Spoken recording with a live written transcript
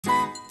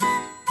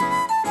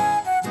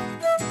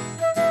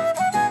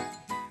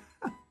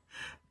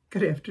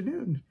Good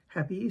afternoon.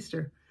 Happy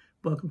Easter.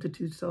 Welcome to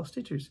Two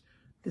Self-Stitchers.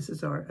 This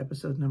is our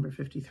episode number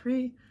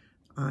 53.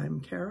 I'm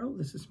Carol.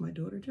 This is my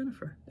daughter,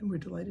 Jennifer, and we're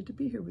delighted to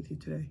be here with you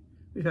today.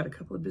 We've had a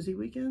couple of busy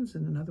weekends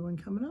and another one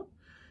coming up,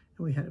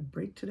 and we had a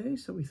break today,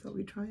 so we thought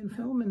we'd try and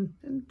film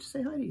and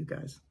say hi to you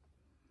guys.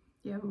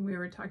 Yeah, when we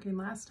were talking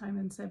last time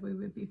and said we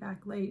would be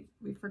back late,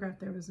 we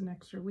forgot there was an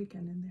extra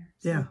weekend in there.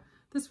 So yeah.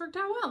 This worked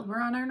out well.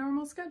 We're on our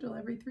normal schedule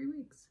every 3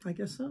 weeks. I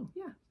guess so.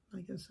 Yeah.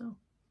 I guess so.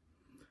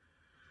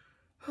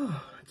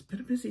 Oh, it's been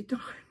a busy time.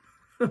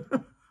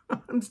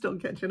 I'm still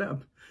catching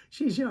up.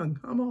 She's young.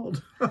 I'm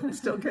old. I'm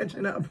still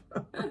catching up.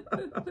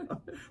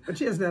 But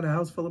she hasn't had a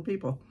house full of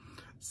people.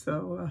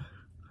 So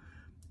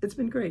it's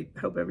been great.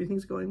 Hope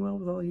everything's going well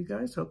with all you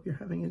guys. Hope you're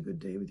having a good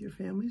day with your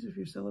families if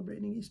you're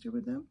celebrating Easter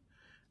with them.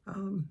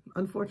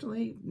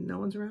 Unfortunately, no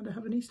one's around to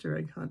have an Easter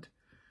egg hunt.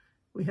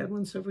 We had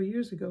one several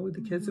years ago with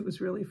the kids. It was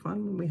really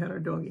fun when we had our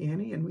dog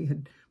Annie, and we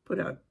had put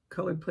out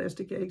colored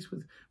plastic eggs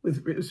with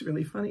it was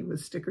really funny, with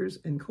stickers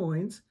and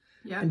coins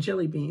and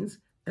jelly beans.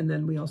 And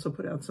then we also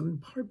put out some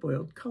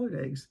hard-boiled colored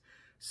eggs.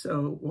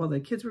 So while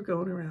the kids were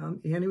going around,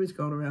 Annie was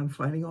going around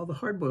finding all the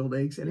hard-boiled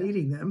eggs and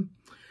eating them.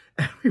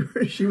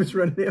 And she was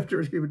running after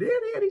her, screaming,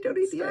 Annie, don't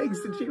eat the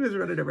eggs. And she was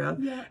running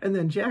around. Yeah. And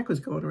then Jack was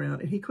going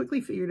around, and he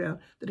quickly figured out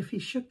that if he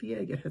shook the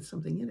egg, it had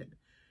something in it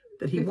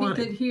that he wanted. If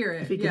he could hear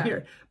it. If he could hear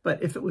it.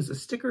 But if it was a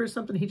sticker or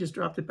something, he just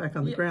dropped it back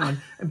on the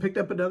ground and picked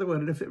up another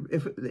one. And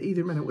if it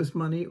either meant it was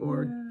money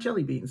or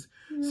jelly beans.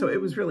 So it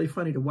was really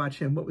funny to watch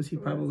him. What was he,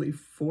 probably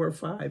 4 or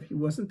 5? He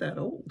wasn't that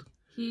old.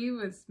 He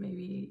was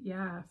maybe,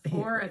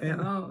 4 at the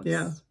most.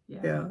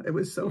 Yeah. It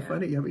was so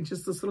funny. I mean,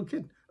 just this little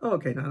kid. Oh,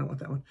 okay, no, I don't want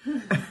that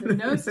one.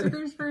 No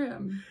stickers for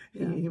him.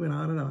 He went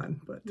on and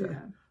on. But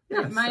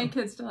my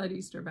kids still had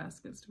Easter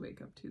baskets to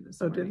wake up to this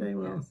morning. Oh, did they?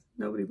 Well,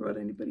 nobody brought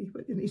anybody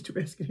but an Easter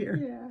basket here.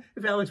 Yeah.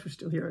 If Alex were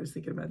still here, I was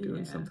thinking about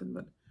doing something,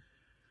 but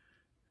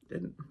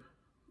didn't.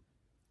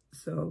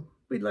 So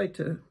we'd like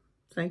to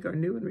thank our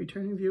new and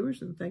returning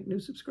viewers and thank new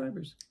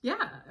subscribers.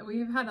 Yeah,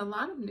 we've had a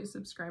lot of new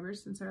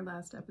subscribers since our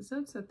last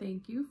episode, so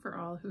thank you for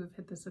all who have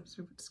hit the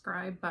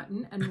subscribe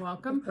button, and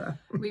welcome.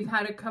 We've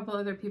had a couple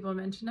other people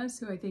mention us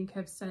who I think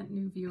have sent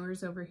new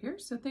viewers over here,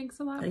 so thanks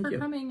a lot for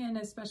coming, and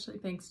especially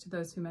thanks to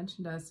those who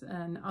mentioned us.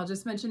 And I'll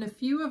just mention a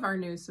few of our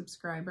new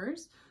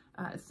subscribers.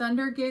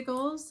 Thunder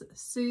Giggles,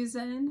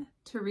 Susan,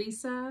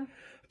 Teresa,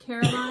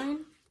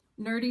 Caroline,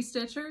 Nerdy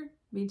Stitcher,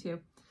 me too,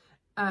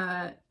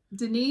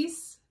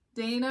 Denise,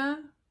 Dana,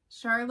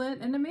 Charlotte,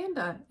 and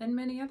Amanda, and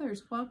many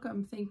others.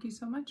 Welcome. Thank you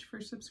so much for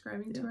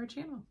subscribing to our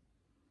channel.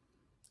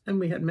 And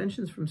we had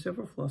mentions from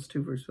several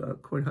Flosstubers,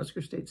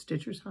 Cornhusker State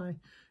Stitchers. Hi,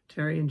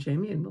 Terry and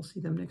Jamie, and we'll see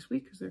them next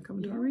week because they're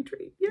coming to our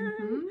retreat. Yay!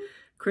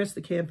 Chris,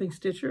 the Camping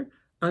Stitcher,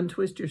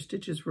 Untwist Your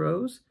Stitches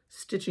Rose,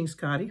 Stitching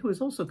Scotty, who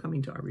is also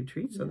coming to our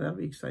retreat, so that'll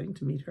be exciting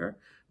to meet her.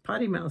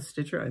 Potty Mouth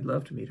Stitcher, I'd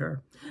love to meet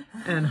her.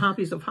 And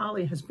Hobbies of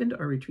Holly has been to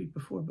our retreat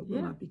before, but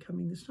will not be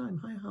coming this time.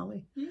 Hi,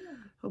 Holly. Yeah.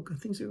 Hope good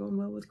things are going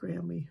well with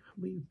Graham.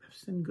 We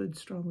send good,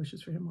 strong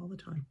wishes for him all the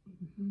time.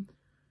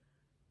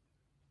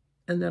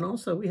 And then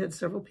also we had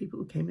several people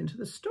who came into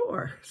the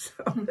store.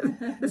 So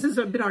this has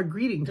been our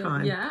greeting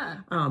time.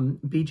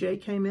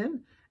 BJ came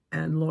in,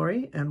 and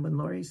Lori, and when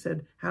Lori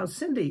said, "How's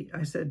Cindy?"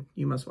 I said,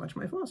 "You must watch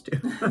my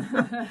Flosstube."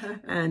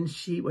 And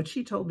what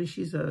she told me,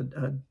 she's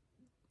a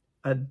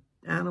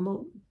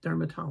animal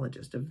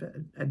dermatologist, a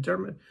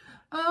dermat.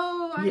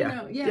 Oh, I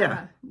know.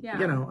 Yeah.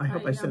 You know, I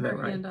hope I said that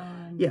right.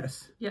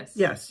 Yes.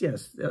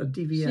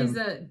 DVM. She's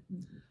a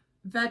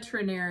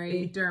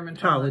veterinary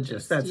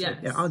dermatologist. That's it.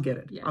 Yeah, I'll get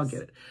it. I'll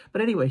get it.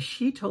 But anyway,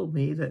 she told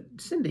me that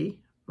Cindy,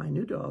 my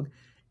new dog,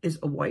 is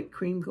a white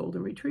cream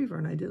golden retriever,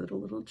 and I did a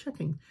little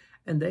checking,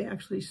 and they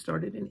actually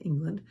started in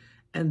England,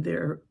 and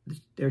they're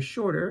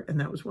shorter, and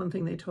that was one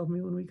thing they told me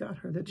when we got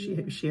her, that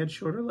she had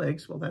shorter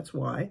legs. Well, that's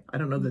why. I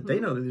don't know that they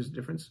know that there's a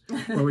difference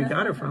where we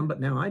got her from, but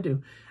now I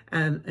do.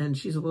 And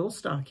she's a little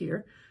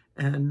stockier,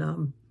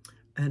 and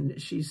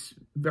she's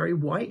very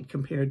white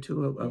compared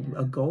to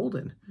a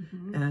golden.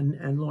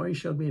 And Lori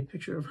showed me a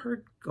picture of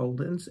her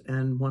goldens,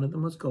 and one of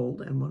them was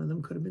gold, and one of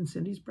them could have been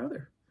Cindy's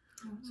brother.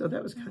 So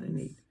that was kind of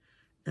neat.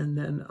 And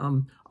then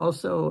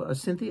also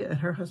Cynthia and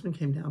her husband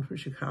came down from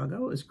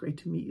Chicago. It was great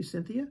to meet you,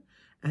 Cynthia,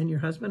 and your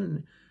husband.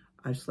 And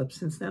I've slept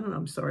since then, and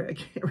I'm sorry I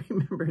can't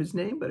remember his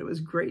name, but it was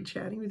great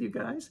chatting with you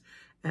guys.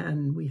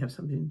 And we have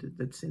something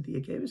that Cynthia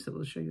gave us that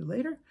we'll show you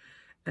later.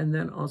 And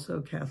then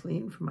also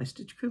Kathleen from my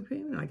Stitch Group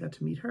came in. I got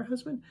to meet her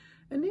husband.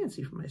 And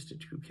Nancy from my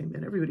Stitch Group came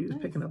in. Everybody was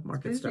picking up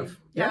market stuff.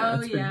 Yeah,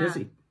 it's been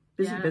busy.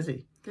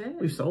 Busy.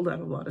 Good. We've sold out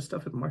a lot of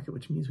stuff at market,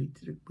 which means we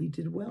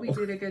did well. We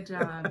did a good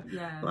job,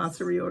 yes.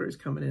 Lots of reorders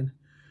coming in.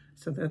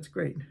 So that's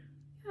great.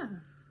 Yeah.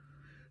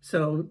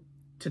 So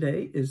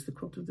today is the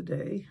quilt of the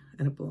day,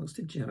 and it belongs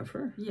to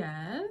Jennifer.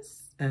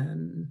 Yes.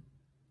 And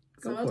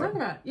so I'll talk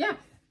about it.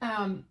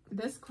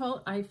 This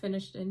quilt I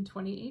finished in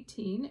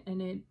 2018,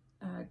 and it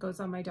goes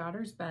on my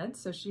daughter's bed.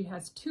 So she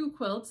has 2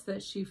 quilts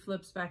that she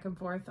flips back and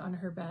forth on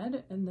her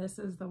bed, and this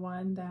is the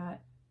one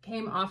that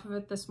came off of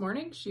it this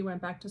morning. She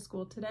went back to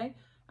school today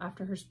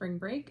after her spring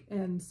break,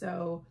 and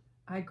so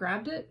I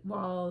grabbed it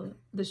while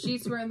the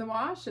sheets were in the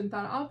wash and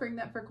thought I'll bring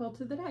that for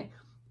Quilt of the Day.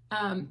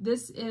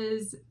 This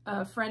is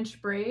a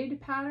French Braid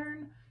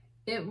pattern.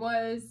 It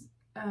was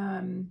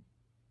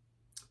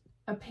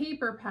a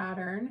paper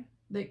pattern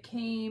that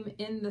came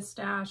in the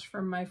stash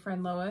from my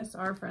friend Lois,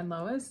 our friend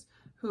Lois,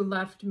 who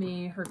left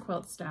me her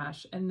quilt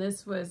stash. And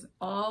this was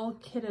all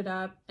kitted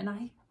up, and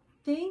I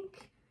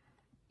think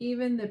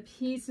even the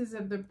pieces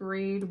of the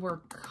braid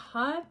were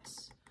cut,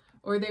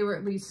 or they were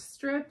at least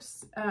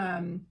strips.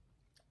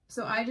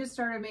 So I just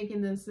started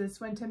making this.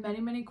 This went to many,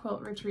 many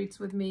quilt retreats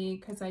with me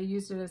because I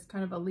used it as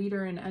kind of a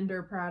leader and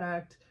ender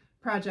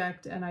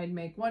project, and I'd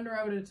make one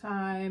row at a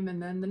time,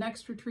 and then the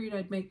next retreat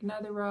I'd make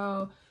another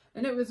row,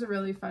 and it was a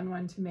really fun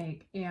one to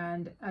make.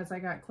 And as I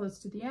got close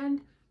to the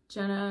end,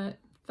 Jenna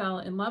fell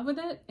in love with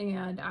it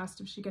and asked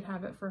if she could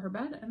have it for her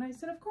bed, and I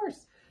said of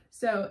course.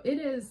 So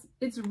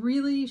it's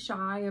really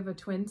shy of a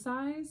twin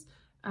size,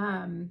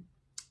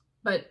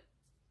 but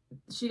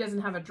she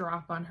doesn't have a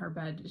drop on her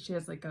bed. She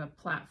has like a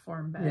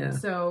platform bed. Yeah,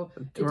 so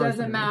it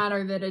doesn't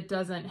matter that it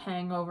doesn't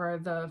hang over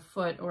the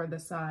foot or the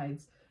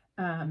sides.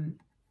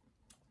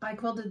 I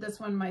quilted this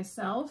one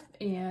myself,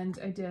 and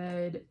I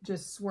did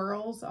just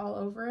swirls all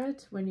over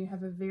it. When you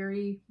have a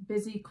very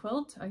busy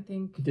quilt, I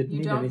think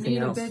you don't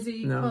need a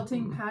busy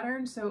quilting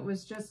pattern. So it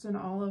was just an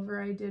all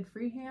over I did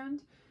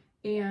freehand.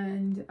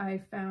 And I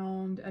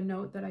found a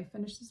note that I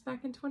finished this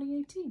back in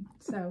 2018.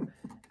 So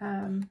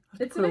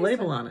it's put a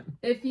label on it.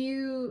 If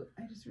you,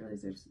 I just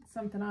realized there's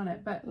something on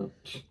it, but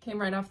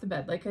came right off the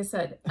bed, like I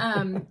said.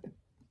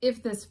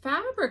 If this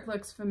fabric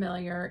looks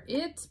familiar,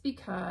 it's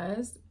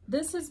because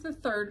this is the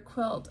third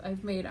quilt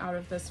I've made out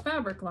of this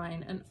fabric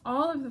line, and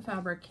all of the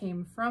fabric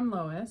came from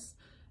Lois.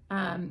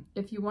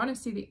 If you want to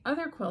see the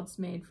other quilts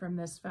made from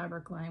this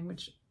fabric line,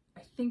 which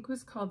I think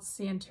was called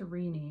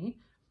Santorini,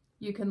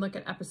 you can look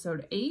at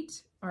episode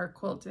 8. Our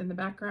quilt in the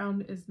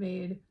background is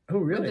made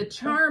with the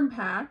charm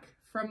pack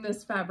from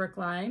this fabric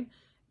line.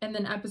 And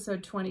then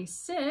episode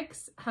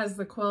 26 has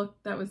the quilt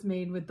that was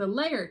made with the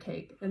layer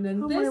cake. And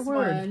then this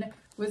one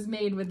was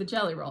made with the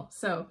jelly roll.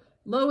 So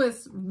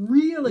Lois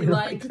really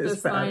liked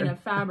this line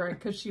of fabric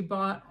because she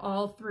bought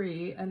all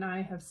 3, and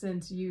I have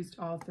since used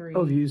all 3.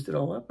 Oh, you used it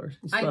all up? Or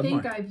I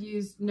think I've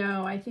used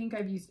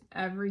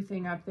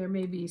everything up. There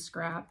may be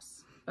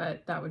scraps,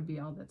 but that would be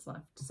all that's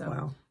left.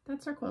 So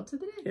that's our quilt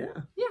of the day.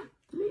 Yeah.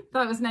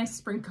 Thought it was nice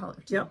spring color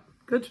too. Yep.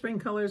 Good spring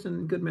colors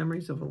and good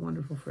memories of a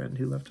wonderful friend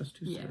who left us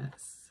too soon.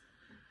 Yes.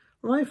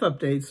 Life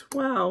updates.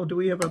 Wow, do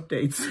we have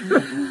updates?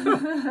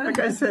 Like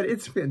I said,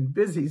 it's been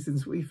busy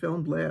since we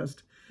filmed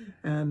last.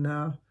 And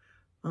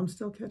I'm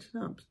still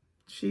catching up.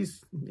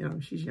 She's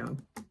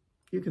young.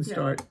 You can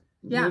start.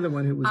 Yeah. You're the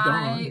one who was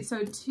gone.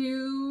 So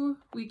 2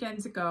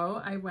 weekends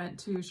ago, I went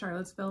to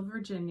Charlottesville,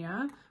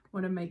 Virginia.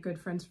 One of my good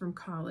friends from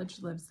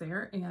college lives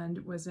there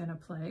and was in a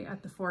play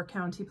at the 4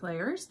 County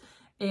Players.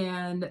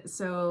 And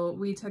so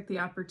we took the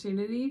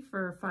opportunity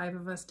for 5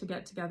 of us to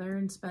get together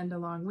and spend a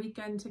long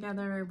weekend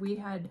together.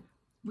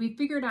 We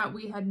figured out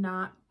we had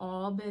not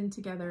all been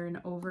together in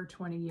over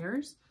 20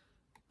 years.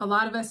 A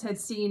lot of us had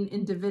seen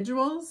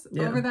individuals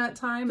over that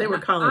time. They were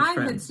college friends.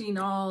 I had seen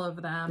all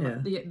of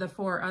them, the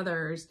 4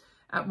 others,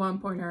 at one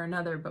point or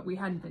another, but we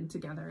hadn't been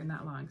together in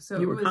that long. So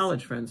you were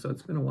college friends, so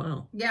it's been a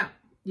while. Yeah.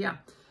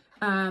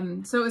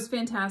 So it was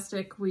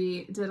fantastic.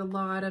 We did a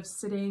lot of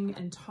sitting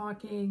and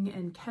talking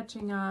and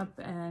catching up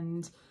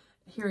and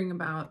hearing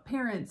about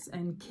parents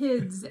and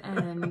kids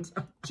and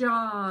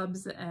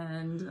jobs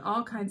and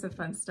all kinds of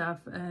fun stuff,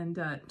 and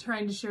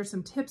trying to share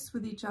some tips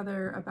with each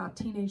other about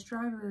teenage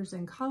drivers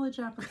and college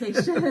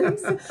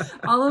applications.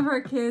 All of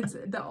our kids,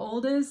 the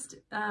oldest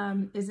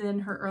is in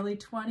her early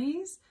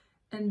 20s,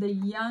 and the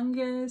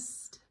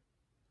youngest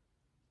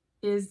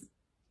is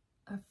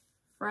a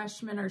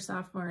freshman or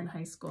sophomore in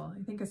high school.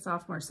 I think a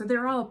sophomore. So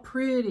they're all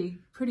pretty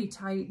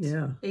tight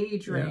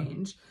age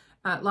range.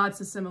 Lots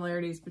of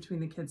similarities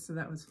between the kids, so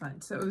that was fun.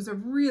 So it was a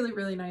really,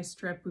 really nice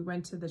trip. We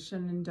went to the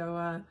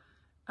Shenandoah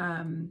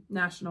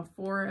National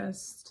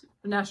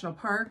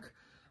Park,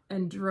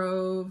 and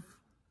drove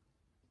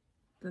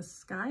the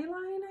Skyline,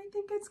 I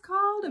think it's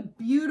called. A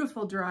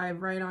beautiful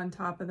drive right on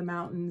top of the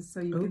mountains, so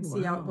you can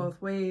see out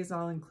both ways.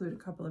 I'll include a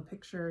couple of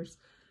pictures.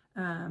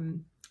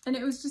 And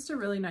it was just a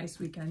really nice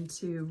weekend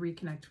to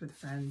reconnect with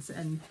friends.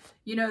 And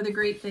the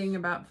great thing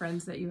about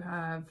friends that you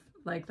have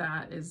like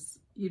that is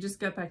you just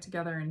get back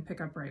together and pick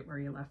up right where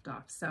you left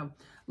off. So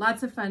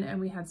lots of fun, and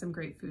we had some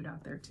great food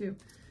out there too.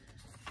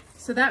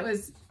 So that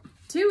was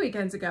 2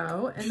 weekends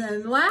ago. And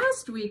then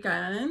last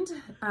weekend,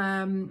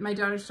 my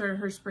daughter started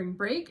her spring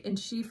break, and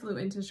she flew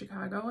into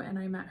Chicago, and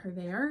I met her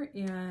there,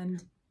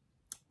 and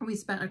we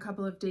spent a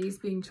couple of days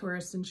being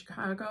tourists in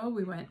Chicago.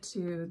 We went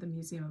to the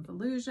Museum of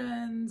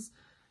Illusions,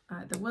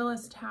 the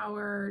Willis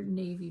Tower,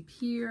 Navy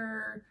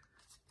Pier,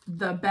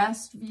 the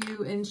best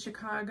view in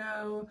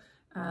Chicago,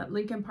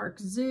 Lincoln Park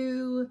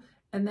Zoo,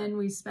 and then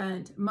we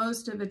spent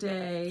most of a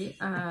day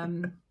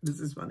this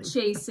is funny.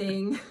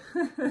 chasing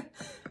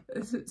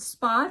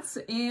spots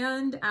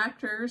and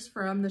actors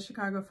from the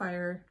Chicago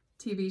Fire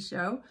TV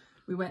show.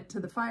 We went to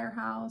the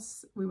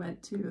firehouse, we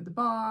went to the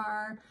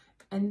bar,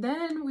 And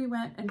then we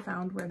went and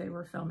found where they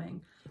were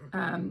filming.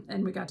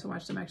 And we got to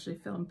watch them actually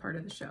film part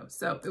of the show.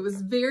 So it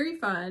was very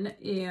fun.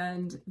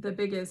 And the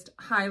biggest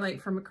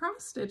highlight from a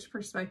cross-stitch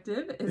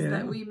perspective is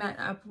that we met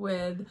up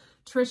with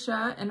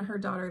Trisha and her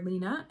daughter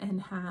Lena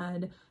and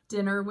had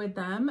dinner with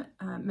them.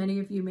 Many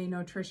of you may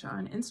know Trisha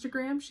on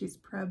Instagram. She's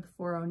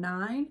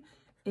Preb409.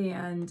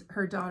 And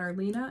her daughter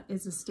Lena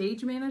is a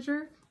stage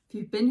manager. If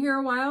you've been here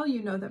a while,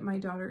 you know that my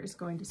daughter is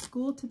going to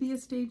school to be a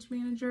stage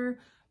manager.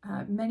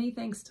 Many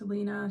thanks to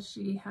Lena.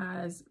 She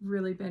has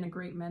really been a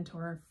great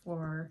mentor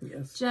for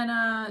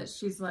Jenna.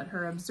 She's let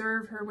her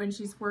observe her when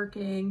she's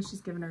working.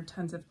 She's given her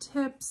tons of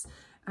tips.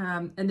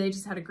 And they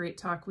just had a great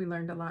talk. We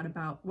learned a lot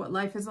about what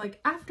life is like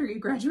after you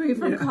graduate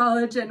from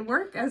college and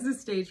work as a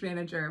stage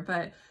manager.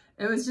 But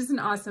it was just an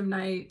awesome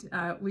night.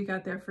 We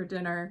got there for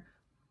dinner,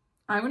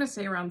 I want to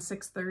say around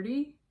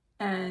 6:30,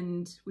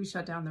 and we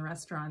shut down the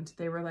restaurant.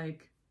 They were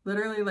like,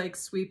 literally like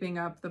sweeping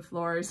up the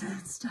floors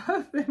and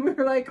stuff. And we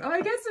were like, oh, I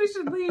guess we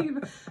should leave.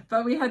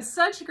 But we had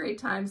such a great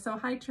time. So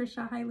hi,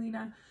 Trisha. Hi,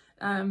 Lena.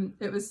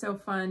 It was so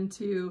fun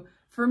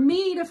for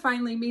me to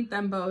finally meet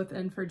them both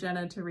and for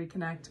Jenna to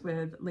reconnect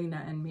with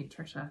Lena and meet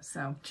Trisha.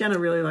 So Jenna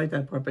really liked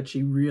that part, but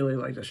she really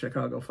liked the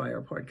Chicago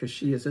Fire part because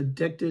she is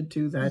addicted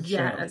to that show.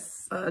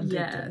 Yes.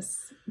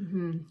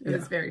 It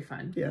was very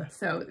fun. Yeah.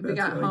 So we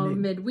got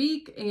home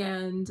midweek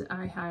and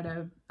I had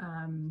a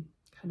kind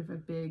of a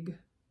big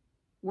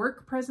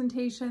work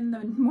presentation the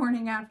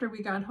morning after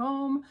we got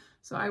home.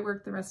 So I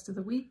worked the rest of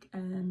the week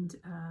and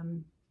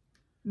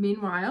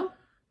meanwhile,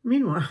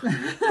 while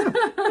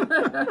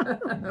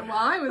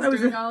I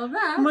was doing all of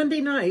that.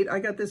 Monday night, I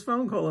got this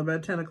phone call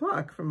about 10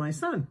 o'clock from my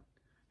son.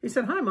 He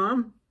said, hi,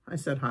 Mom. I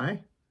said,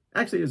 hi.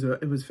 Actually,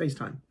 it was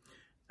FaceTime.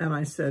 And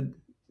I said,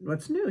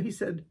 what's new? He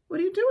said, what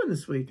are you doing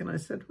this week? And I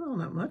said, well,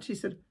 not much. He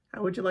said,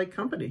 how would you like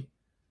company?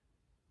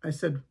 I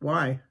said,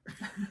 why?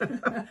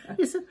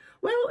 He said,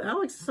 well,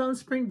 Alex is on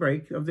spring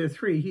break. Of their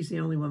three, he's the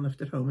only one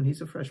left at home, and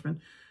he's a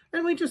freshman.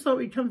 And we just thought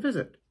we'd come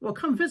visit. Well,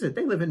 come visit.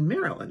 They live in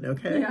Maryland,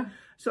 okay? Yeah.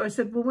 So I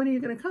said, well, when are you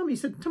going to come? He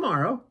said,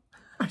 tomorrow.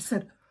 I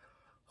said,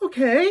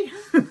 okay.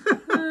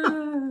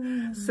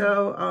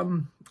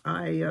 So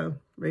I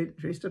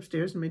raced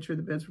upstairs and made sure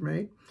the beds were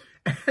made.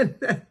 And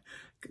then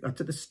got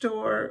to the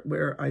store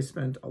where I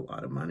spent a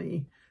lot of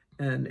money.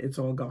 And it's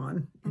all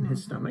gone in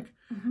his stomach.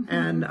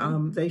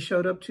 And they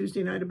showed up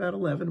Tuesday night about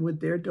 11 with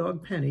their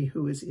dog Penny,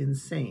 who is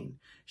insane.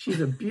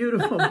 She's a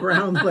beautiful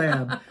brown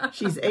lab.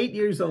 She's 8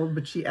 years old,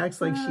 but she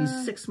acts like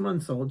she's 6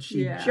 months old.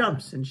 She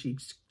jumps and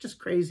she's just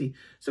crazy.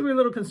 So we were a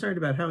little concerned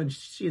about how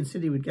she and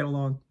Cindy would get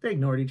along. They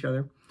ignored each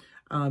other.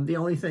 The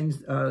only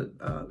things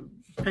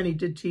Penny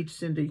did teach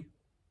Cindy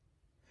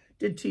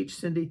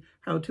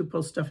how to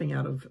pull stuffing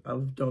out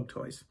of dog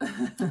toys.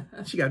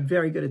 She got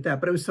very good at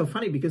that. But it was so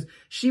funny because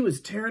she was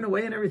tearing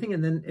away and everything.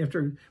 And then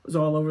after it was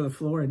all over the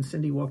floor and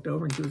Cindy walked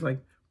over and she was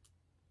like,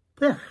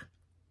 blech,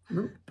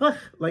 blech.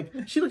 Like,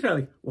 she looked at her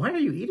like, why are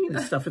you eating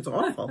this stuff? It's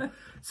awful.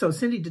 So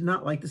Cindy did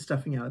not like the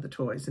stuffing out of the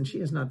toys. And she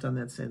has not done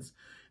that since.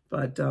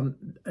 But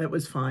it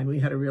was fine. We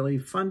had a really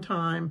fun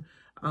time.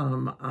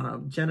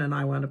 Jenna and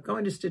I wound up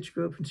going to Stitch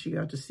Group, and she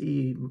got to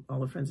see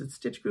all the friends at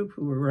Stitch Group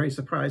who were very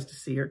surprised to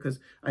see her because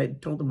I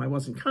had told them I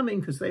wasn't coming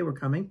because they were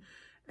coming.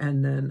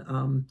 And then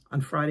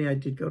on Friday I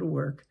did go to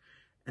work,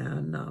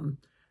 and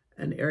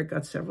Eric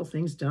got several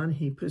things done.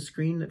 He put a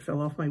screen that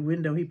fell off my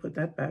window. He put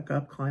that back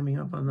up. Climbing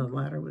up on the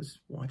ladder was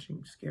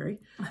watching scary.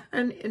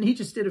 And he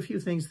just did a few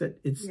things that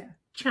it's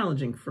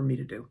challenging for me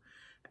to do.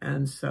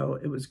 And so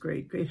it was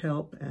great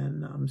help.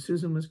 And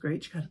Susan was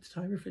great. She got the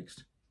timer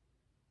fixed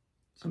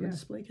on the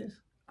display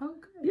case. Oh,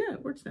 good. Yeah,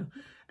 it works now.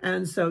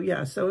 And so,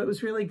 so it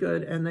was really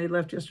good. And they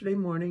left yesterday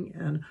morning.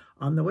 And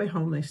on the way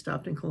home, they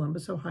stopped in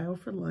Columbus, Ohio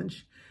for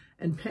lunch.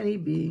 And Penny,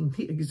 being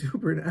the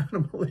exuberant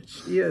animal that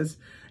she is,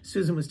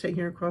 Susan was taking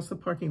her across the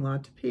parking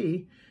lot to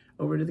pee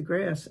over to the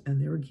grass.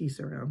 And there were geese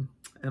around.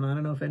 And I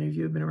don't know if any of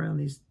you have been around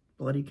these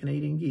bloody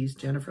Canadian geese.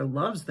 Jennifer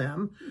loves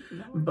them.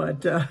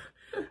 But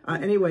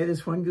anyway,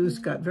 this one goose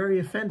got very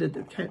offended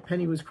that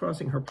Penny was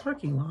crossing her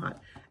parking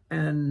lot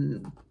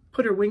and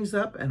put her wings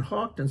up and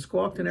hawked and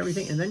squawked and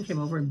everything, and then came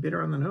over and bit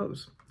her on the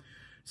nose.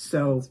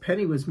 So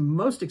Penny was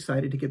most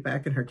excited to get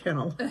back in her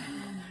kennel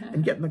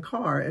and get in the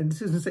car. And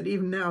Susan said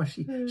even now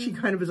she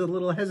kind of is a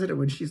little hesitant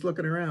when she's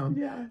looking around.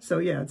 Yeah. So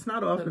it's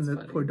not often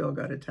that poor dog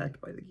got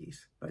attacked by the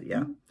geese. But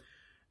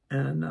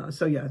And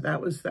that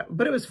was that.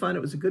 But it was fun.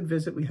 It was a good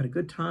visit. We had a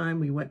good time.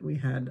 We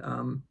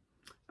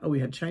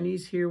had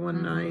Chinese here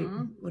one night.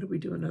 What did we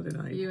do another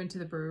night? You went to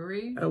the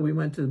brewery? Oh, we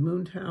went to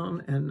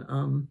Moontown. And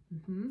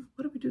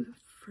what did we do the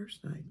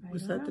first night?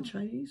 Was that the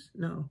Chinese?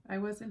 No. I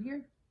wasn't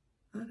here.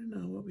 I don't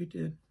know what we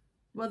did.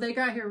 Well, they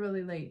got here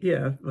really late.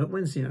 Yeah, but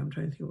Wednesday night, I'm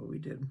trying to think what we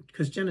did.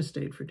 Because Jenna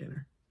stayed for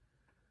dinner.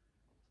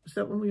 Was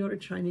that when we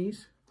ordered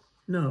Chinese?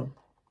 No.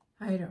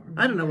 I don't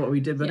remember. I don't know what we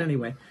did, but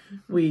anyway,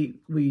 we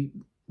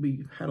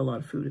had a lot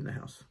of food in the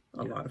house.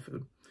 A lot of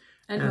food.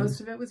 And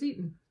most of it was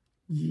eaten.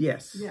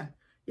 Yes. Yeah.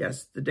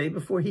 Yes. The day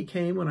before he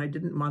came,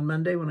 on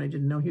Monday, when I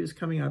didn't know he was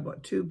coming, I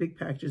bought 2 big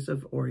packages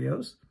of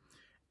Oreos.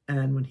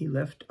 And when he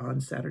left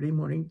on Saturday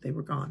morning, they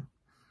were gone.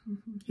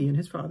 He and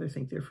his father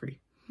think they're free.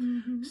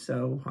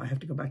 So I have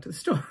to go back to the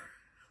store.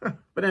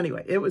 But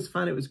anyway, it was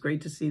fun. It was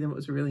great to see them. It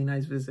was a really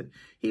nice visit.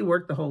 He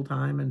worked the whole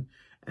time,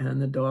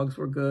 and the dogs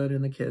were good,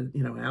 and the kid,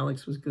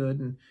 Alex was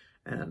good,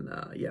 and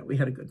yeah, we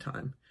had a good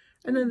time.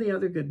 And then the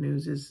other good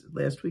news is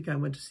last week I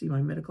went to see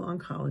my medical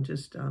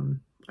oncologist.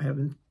 I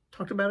haven't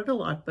talked about it a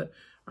lot, but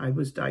I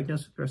was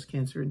diagnosed with breast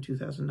cancer in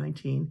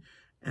 2019,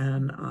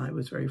 and I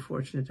was very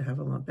fortunate to have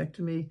a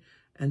lumpectomy,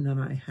 and then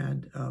I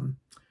had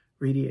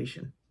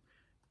radiation.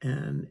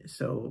 And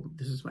so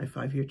this is my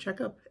 5-year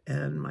checkup,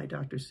 and my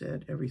doctor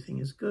said everything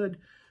is good.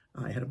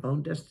 I had a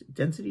bone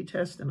density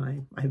test, and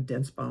I have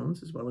dense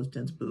bones as well as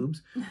dense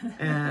boobs.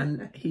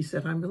 And he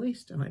said I'm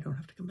released, and I don't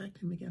have to come back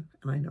to him again,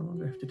 and I no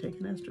longer have to take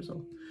an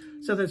anastrozole.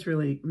 So that's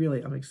really,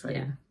 I'm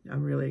excited. Yeah.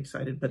 I'm really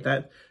excited. But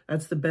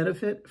that's the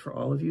benefit for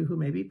all of you who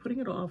may be putting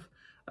it off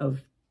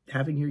of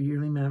having your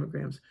yearly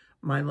mammograms.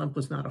 My lump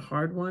was not a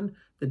hard one.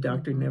 The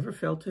doctor never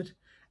felt it.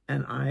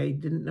 And I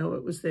didn't know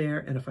it was there.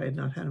 And if I had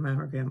not had a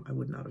mammogram, I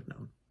would not have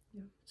known.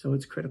 Yeah. So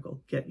it's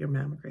critical. Get your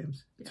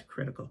mammograms. It's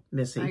critical.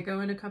 Missy. I go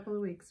in a couple of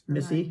weeks.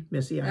 Missy,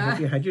 I hope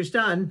you had yours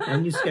done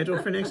and you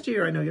scheduled for next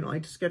year. I know you don't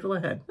like to schedule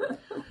ahead.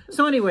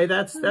 So anyway,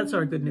 that's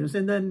our good news.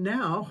 And then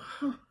now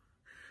I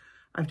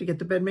have to get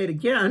the bed made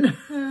again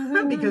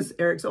because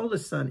Eric's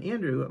oldest son,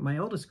 Andrew, my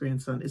oldest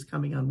grandson, is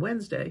coming on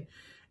Wednesday.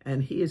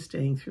 And he is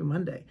staying through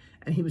Monday.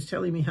 And he was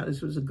telling me how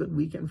this was a good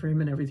weekend for him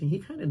and everything. He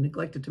kind of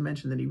neglected to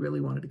mention that he really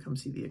wanted to come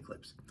see the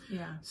eclipse.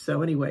 Yeah.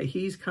 So anyway,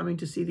 he's coming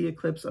to see the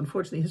eclipse.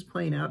 Unfortunately, his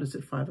plane out is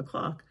at 5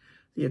 o'clock.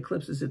 The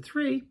eclipse is at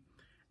 3.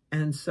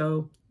 And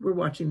so we're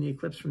watching the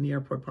eclipse from the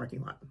airport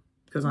parking lot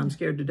because I'm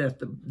scared to death.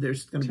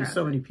 There's going to be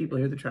so many people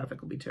here. The traffic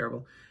will be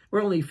terrible.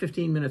 We're only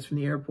 15 minutes from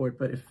the airport,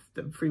 but if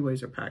the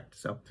freeways are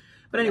packed.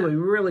 But anyway,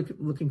 we're really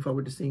looking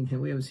forward to seeing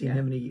him. We haven't seen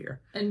him in a year.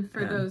 And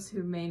for those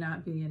who may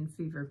not be in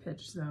fever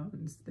pitch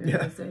zones,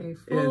 there is a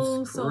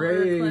full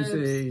solar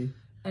eclipse,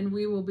 and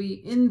we will be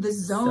in the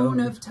zone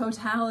of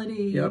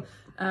totality. Yep.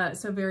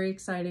 So very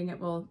exciting.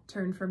 It will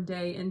turn from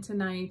day into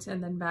night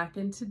and then back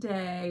into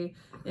day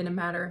in a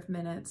matter of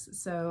minutes.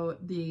 So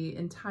the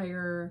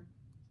entire,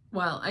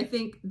 I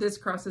think this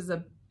crosses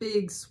a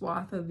big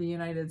swath of the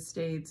United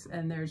States,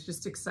 and there's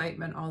just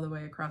excitement all the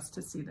way across to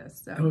see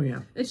this. So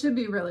it should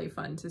be really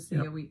fun to see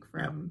a week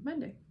from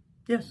Monday.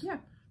 Yes. Yeah.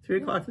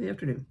 3 o'clock in the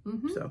afternoon.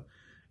 So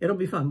it'll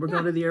be fun. We're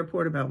going to the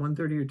airport about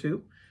 1:30 or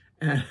 2.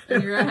 And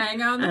you're going to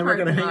hang out in the parking lot. And we're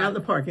going to hang out in the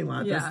parking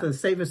lot. That's the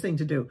safest thing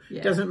to do.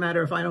 It doesn't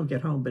matter if I don't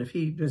get home, but if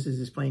he misses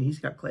his plane, he's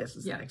got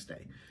classes the next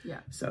day.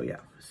 So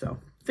So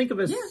think of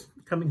us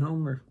coming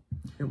home or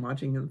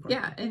watching in the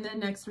park. And then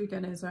next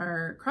weekend is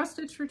our cross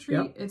stitch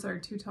retreat. It's our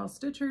Two Tall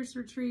Stitchers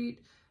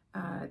retreat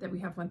that we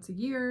have once a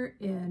year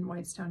in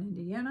Whitestown,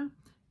 Indiana.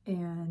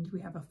 And we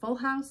have a full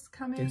house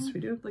coming. Yes, we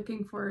do.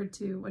 Looking forward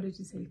to, what did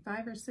you say,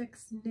 5 or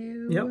 6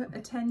 new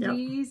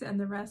attendees and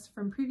the rest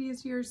from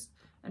previous years.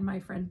 And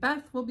my friend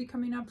Beth will be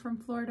coming up from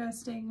Florida,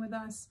 staying with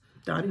us.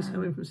 Dottie's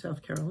coming from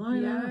South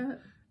Carolina.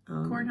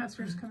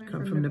 Cornhusker's coming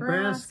from from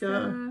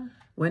Nebraska.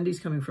 Wendy's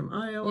coming from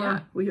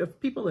Iowa. We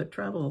have people that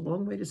travel a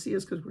long way to see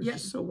us because we're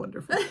just so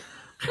wonderful.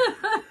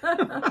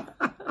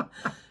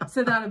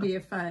 So that'll be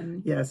a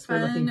fun we're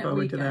looking forward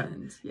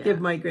weekend. to that.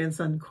 Give my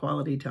grandson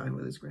quality time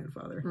with his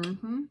grandfather.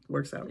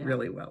 Works out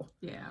really well.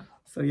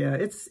 So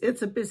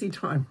it's a busy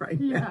time right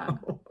now.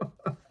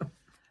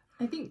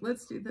 I think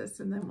let's do this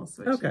and then we'll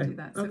switch to do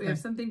that. So we have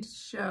something to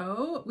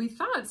show. We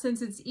thought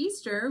since it's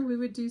Easter, we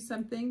would do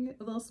something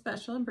a little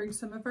special and bring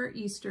some of our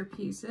Easter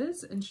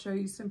pieces and show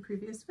you some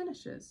previous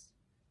finishes.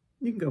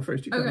 You can go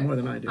first. You got more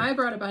than I do. I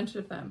brought a bunch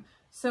of them.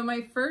 So my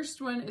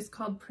first one is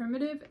called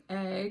Primitive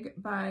Egg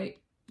by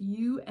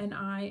You and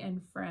I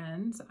and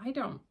Friends. I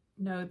don't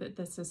know that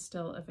this is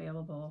still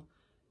available.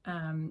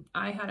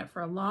 I had it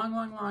for a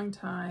long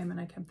time, and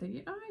I kept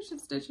thinking, oh, I should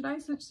stitch it. I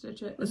should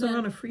stitch it. Was it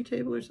on a free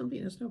table or something?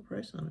 There's no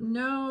price on it.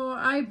 No,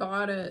 I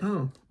bought it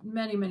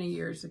many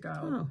years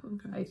ago,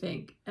 I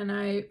think. And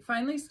I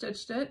finally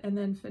stitched it and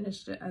then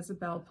finished it as a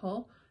bell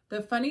pull.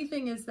 The funny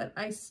thing is that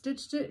I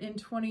stitched it in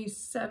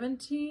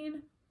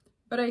 2017,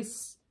 but I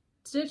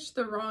stitched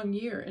the wrong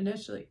year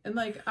initially. And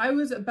like, I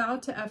was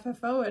about to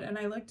FFO it, and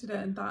I looked at it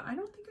and thought, I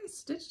don't think I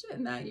stitched it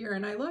in that year.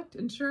 And I looked,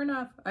 and sure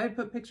enough, I had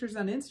put pictures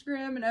on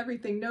Instagram and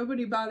everything.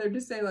 Nobody bothered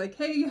to say like,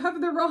 hey, you have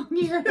the wrong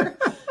year.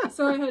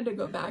 So I had to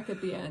go back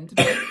at the end.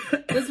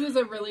 But this was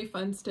a really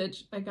fun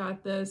stitch. I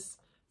got this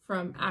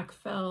from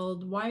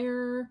Ackfeld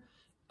Wire.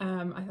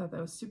 I thought that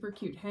was super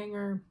cute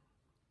hanger.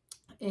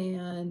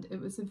 And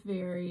it was a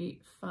very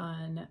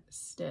fun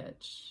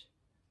stitch.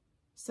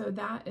 So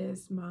that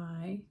is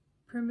my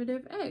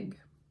Primitive Egg.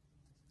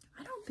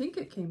 I don't think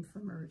it came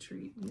from a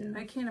retreat.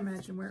 I can't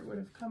imagine where it would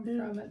have come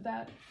from at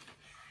that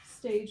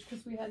stage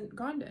because we hadn't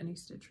gone to any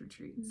stitch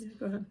retreats.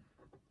 Go ahead.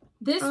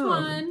 This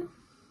one,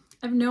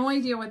 I have no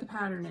idea what the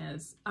pattern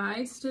is.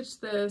 I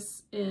stitched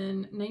this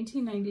in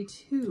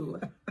 1992,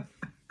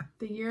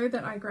 the year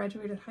that I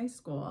graduated high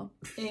school.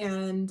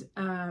 And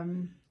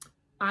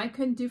I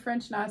couldn't do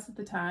French knots at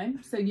the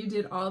time. So you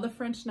did all the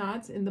French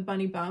knots in the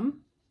bunny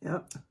bum.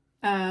 Yep.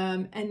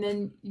 And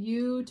then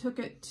you took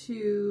it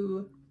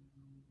to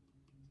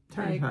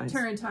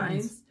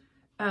Turrentine's,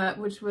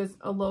 which was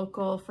a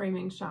local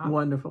framing shop.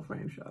 Wonderful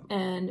frame shop.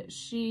 And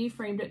she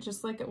framed it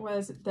just like it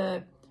was.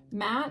 The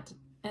mat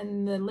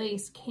and the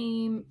lace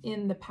came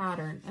in the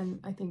pattern. And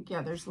I think,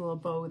 yeah, there's a little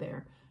bow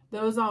there.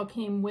 Those all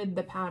came with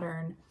the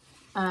pattern.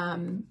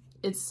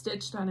 It's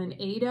stitched on an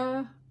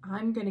Aida.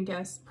 I'm going to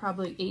guess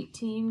probably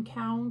 18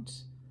 count.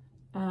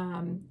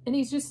 And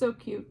he's just so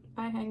cute.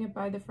 I hang it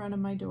by the front of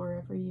my door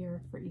every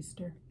year for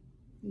Easter.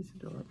 He's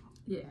adorable.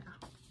 Yeah.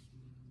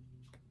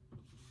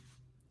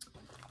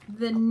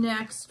 The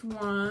next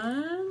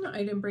one, I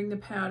didn't bring the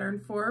pattern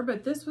for,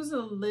 but this was a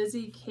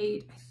Lizzie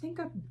Kate, I think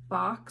a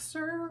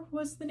Boxer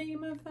was the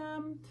name of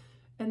them.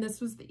 And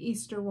this was the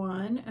Easter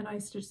one. And I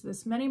stitched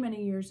this many,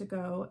 many years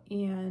ago.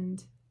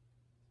 And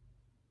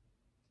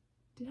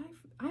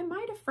I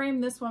might have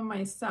framed this one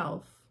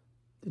myself.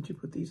 Did you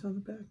put these on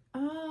the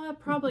back?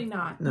 Probably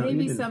not. No,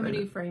 maybe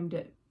somebody framed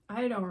it.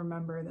 I don't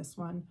remember this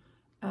one.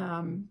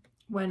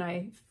 When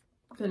I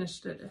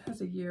finished it, it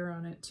has a year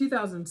on it.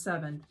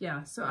 2007.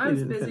 Yeah. So I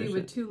was busy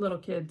with 2 little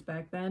kids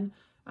back then.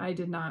 I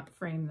did not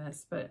frame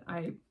this, but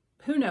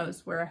who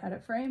knows where I had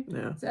it framed.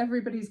 Yeah. It's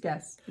everybody's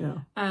guess. Yeah.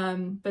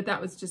 But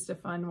that was just a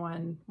fun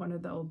one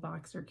of the old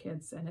Boxer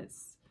kits, and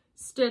it's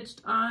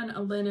stitched on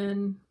a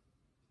linen,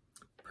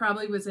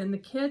 probably was in the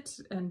kit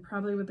and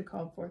probably with the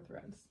called for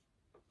threads.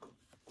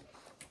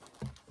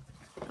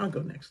 I'll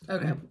go next.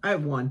 Okay. I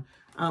have one.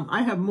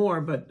 I have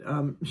more, but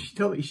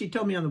she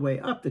told me on the way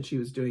up that she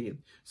was doing it,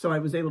 so I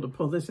was able to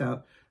pull this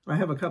out. I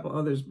have a couple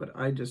others, but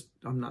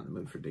I'm not in the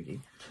mood for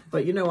digging.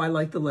 But you know, I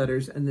like the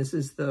letters, and this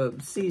is the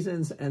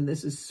seasons, and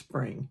this is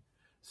spring.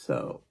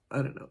 So I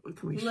don't know.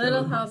 Can we show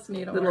Little House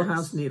Needleworks? Little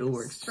House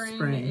Needleworks. Spring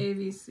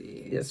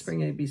ABCs. Yeah,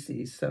 spring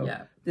ABCs. So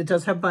yeah. It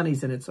does have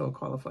bunnies in it, so it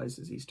qualifies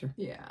as Easter.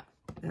 Yeah.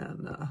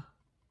 And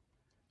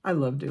I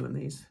love doing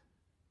these.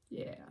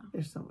 Yeah.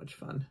 They're so much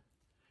fun.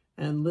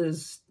 And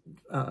Liz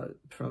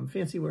from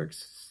Fancy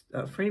Works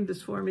framed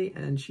this for me,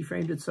 and she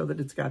framed it so that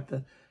it's got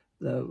the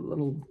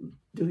little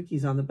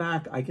doohickeys on the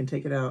back. I can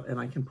take it out and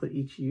I can put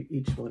each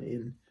one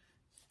in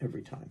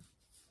every time.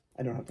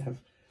 I don't have to have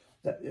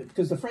that,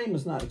 because the frame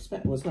was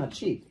not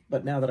cheap.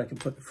 But now that I can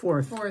put the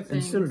four things,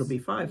 and soon it'll be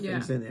 5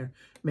 things in there,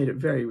 made it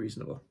very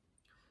reasonable.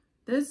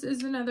 This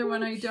is another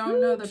one. I don't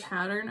know the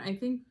pattern. I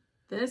think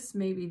this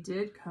maybe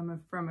did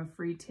come from a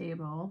free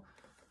table.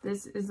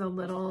 This is a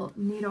little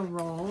needle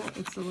roll.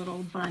 It's a little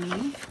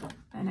bunny,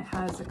 and it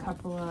has a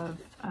couple of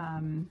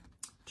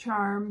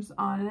charms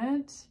on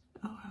it.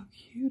 Oh, how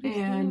cute.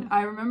 And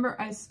I remember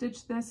I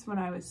stitched this when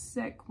I was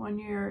sick. One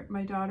year,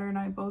 my daughter and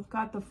I both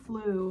got the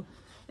flu.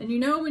 And you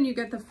know when you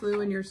get the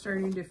flu and you're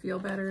starting to feel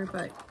better,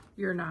 but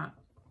you're not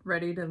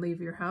ready to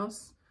leave your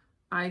house?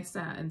 I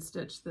sat and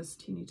stitched this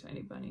teeny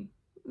tiny bunny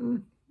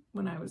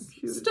when I was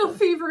still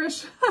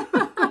feverish.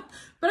 But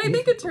I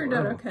think it turned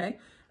out okay.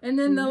 And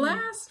then the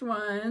last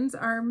ones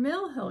are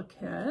Mill Hill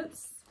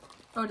kits.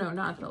 Oh no,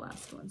 not the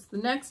last ones. The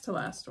next to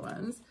last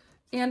ones.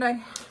 And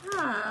I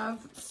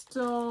have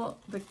still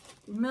the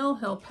Mill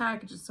Hill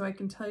packages, so I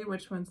can tell you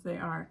which ones they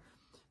are.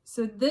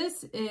 So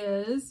this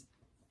is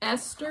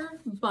Esther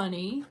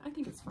Bunny. I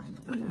think it's fine.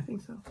 I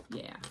think so.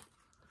 Yeah.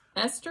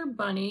 Esther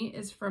Bunny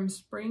is from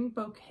Spring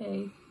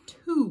Bouquet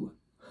 2.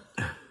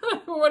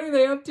 What are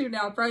they up to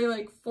now? Probably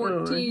like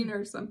 14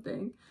 or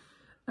something.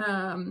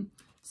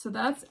 So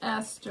that's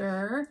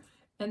Esther.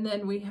 And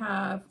then we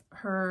have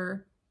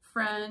her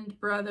friend,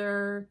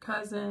 brother,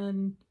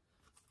 cousin,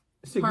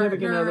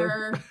 significant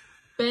partner, other,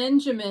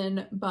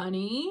 Benjamin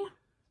Bunny.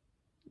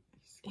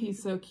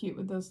 He's so cute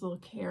with those little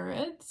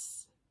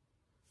carrots.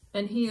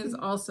 And he is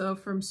also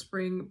from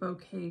Spring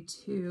Bouquet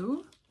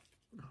 2.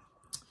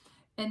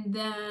 And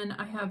then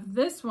I have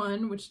this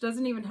one, which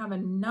doesn't even have a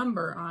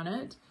number on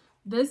it.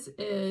 This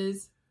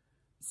is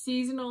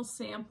Seasonal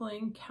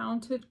Sampling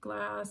Counted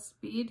Glass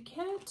Bead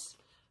Kit.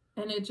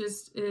 And it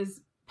just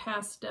is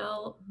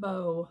pastel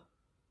bow.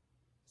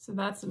 So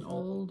that's an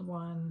old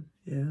one.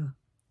 Yeah.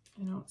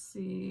 I don't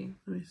see.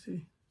 Let me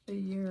see. A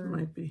year. It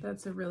might be.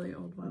 That's a really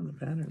old one. On the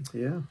patterns,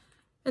 yeah.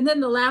 And then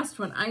the last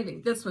one, I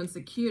think this one's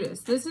the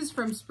cutest. This is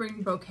from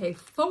Spring Bouquet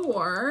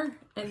 4,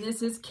 and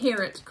this is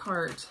Carrot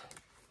Cart.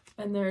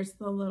 And there's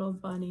the little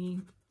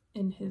bunny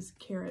in his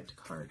carrot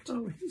cart.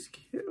 Oh, he's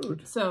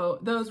cute. So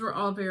those were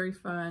all very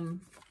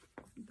fun.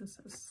 This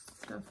has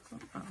stuff.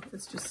 Oh,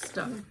 it's just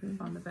stuff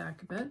on the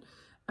back of it.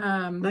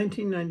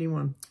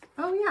 1991.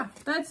 Oh yeah,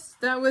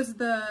 that was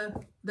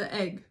the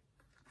egg.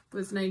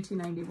 Was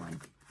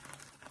 1991.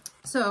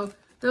 So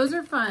those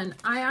are fun.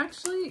 I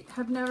actually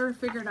have never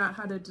figured out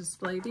how to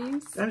display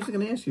these. I was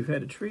going to ask you if you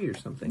had a tree or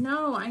something.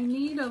 No, I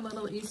need a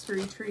little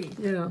Eastery tree.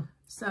 Yeah.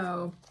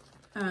 So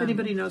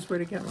anybody knows where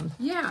to get one?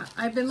 Yeah,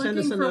 I've been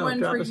looking for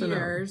one for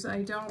years.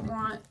 I don't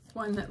want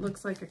one that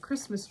looks like a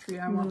Christmas tree.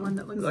 I want one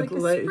that looks like a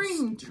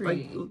spring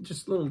tree. Like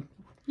just a little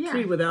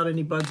tree without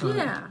any buds on it.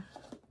 Yeah.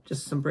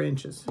 Just some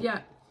branches.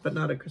 Yeah. But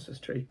not a Christmas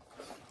tree.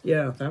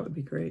 Yeah, that would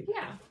be great.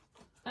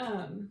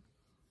 Yeah.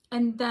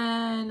 And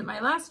then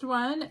my last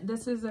one,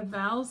 this is a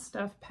Val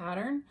Stuff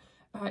pattern.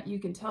 You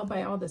can tell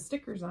by all the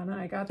stickers on it.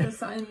 I got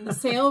this in the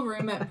sale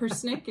room at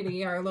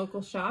Persnickety, our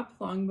local shop,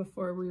 long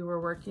before we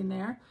were working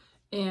there.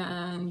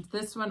 And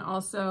this one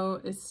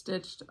also is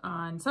stitched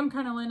on some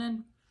kind of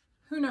linen,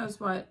 who knows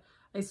what.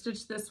 I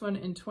stitched this one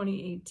in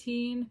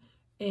 2018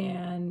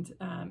 and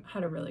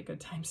had a really good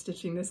time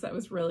stitching this. That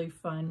was really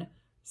fun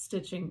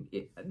stitching.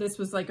 This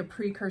was like a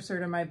precursor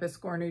to my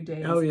Biscornu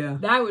days. Oh yeah.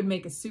 That would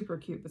make a super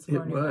cute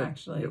Biscornu,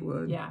 actually. It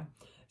would. Yeah.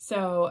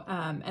 So,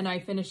 and I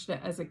finished it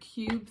as a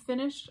cube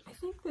finish. I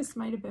think this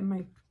might have been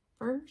my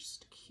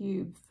first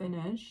cube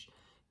finish.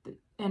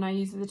 And I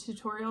used the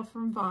tutorial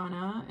from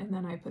Vana, and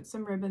then I put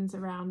some ribbons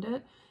around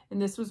it.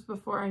 And this was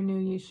before I knew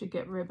you should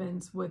get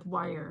ribbons with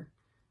wire.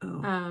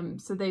 Oh.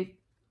 So they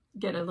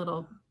get a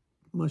little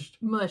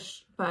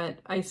mushed, but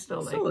I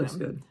still like them. Looks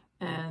good.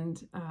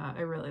 And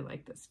I really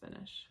like this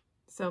finish.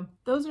 So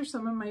those are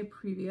some of my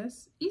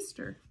previous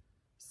Easter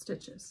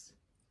stitches.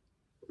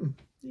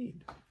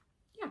 Neat.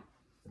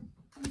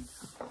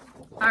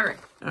 All right.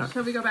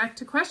 Shall we go back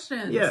to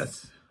questions?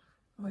 Yes.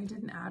 Oh, I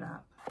didn't add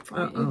up. Why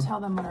don't you tell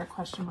them what our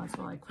question was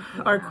while I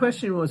quickly Our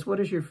question was, what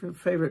is your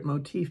favorite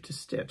motif to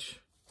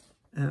stitch?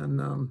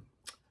 And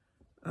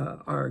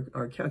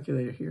our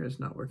calculator here is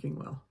not working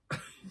well.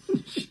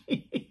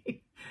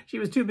 She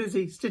was too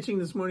busy stitching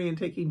this morning and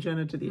taking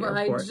Jenna to the airport.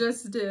 Well, I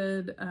just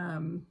did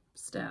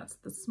stats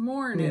this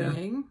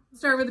morning. Yeah.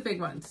 Start with the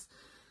big ones.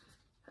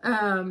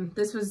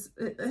 This was,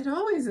 it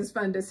always is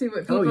fun to see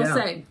what people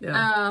say.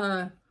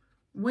 Yeah.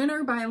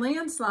 Winner by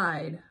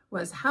landslide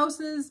was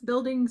houses,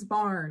 buildings,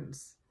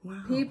 barns.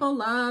 Wow. People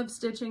love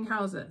stitching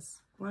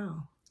houses.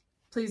 Wow.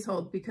 Please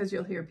hold, because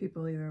you'll hear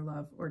people either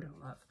love or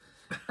don't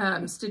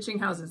love stitching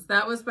houses.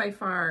 That was by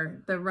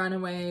far the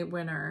runaway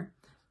winner.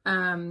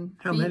 How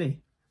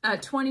many?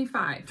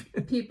 25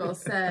 people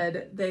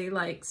said they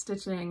like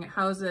stitching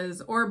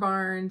houses or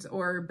barns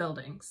or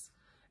buildings.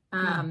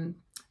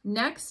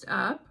 Next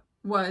up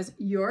was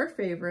your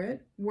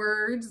favorite,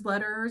 words,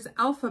 letters,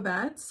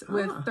 alphabets,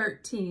 with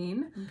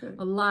 13. Okay.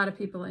 A lot of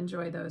people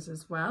enjoy those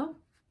as well.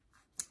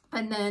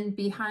 And then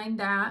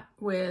behind that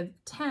with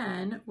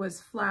 10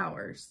 was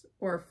flowers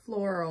or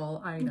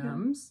floral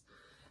items.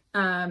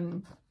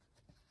 So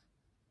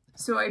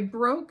I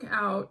broke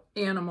out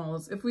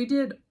animals. If we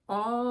did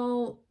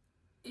all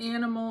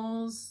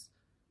animals,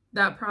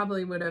 that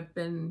probably would have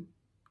been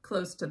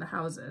close to the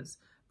houses.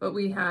 But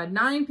we had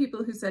 9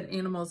 people who said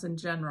animals in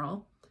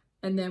general.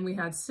 And then we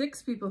had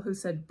 6 people who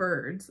said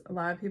birds. A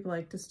lot of people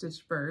like to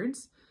stitch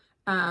birds.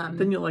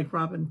 Then you'll like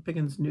Robin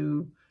Pickens'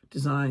 new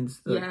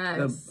designs.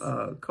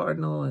 The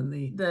cardinal and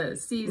the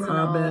seasonal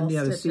robin.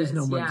 Yeah, stitches. The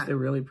seasonal ones. They're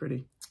really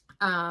pretty.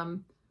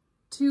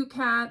 2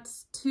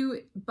 cats,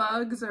 2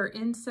 bugs or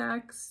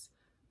insects,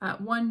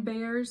 1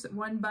 bears,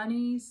 1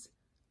 bunnies,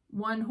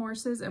 1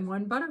 horses, and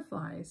 1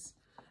 butterflies.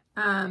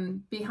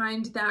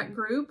 Behind that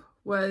group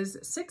was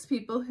 6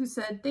 people who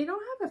said they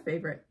don't have a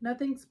favorite.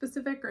 Nothing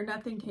specific or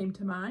nothing came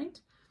to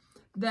mind.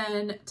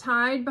 Then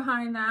tied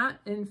behind that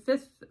in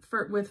 5th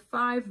with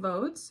 5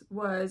 votes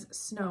was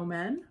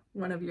snowmen,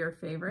 one of your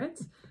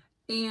favorites.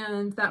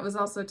 And that was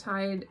also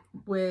tied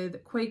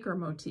with Quaker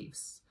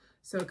motifs.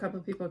 So a couple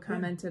of people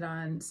commented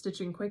on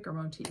stitching Quaker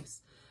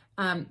motifs.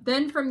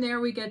 Then from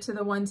there we get to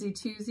the onesie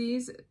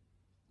twosies.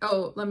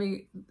 Oh,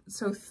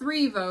 so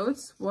 3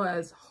 votes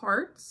was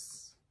hearts.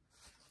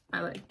 I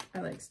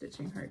like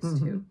stitching hearts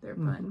too. They're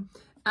fun.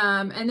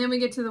 And then we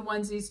get to the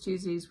onesies,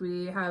 twosies.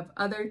 We have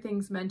other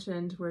things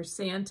mentioned were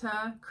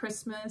Santa,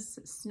 Christmas,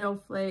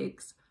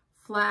 snowflakes,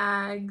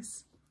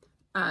 flags,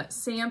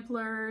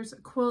 samplers,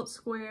 quilt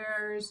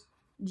squares,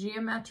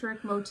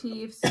 geometric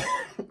motifs,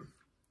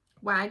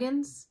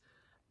 wagons,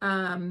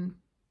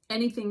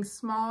 anything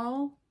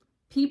small,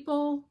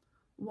 people,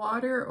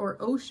 water or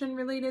ocean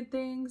related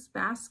things,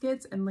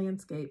 baskets, and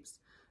landscapes.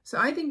 So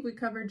I think we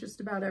covered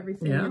just about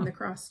everything in the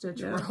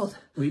cross-stitch world.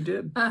 We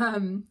did.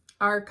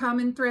 Our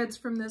common threads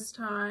from this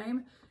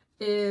time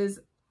is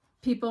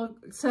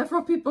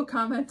several people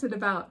commented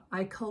about,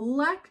 I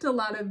collect a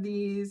lot of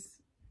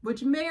these,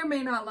 which may or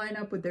may not line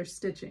up with their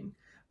stitching.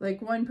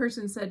 Like one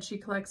person said she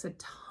collects a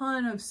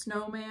ton of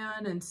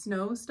snowman and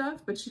snow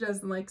stuff, but she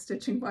doesn't like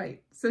stitching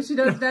white. So she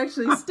doesn't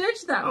actually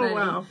stitch that many.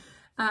 Oh,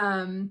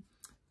 wow.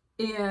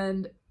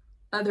 And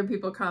other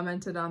people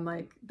commented on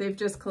like, they've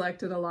just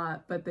collected a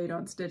lot, but they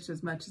don't stitch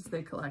as much as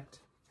they collect.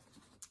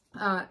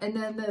 And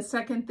then the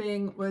second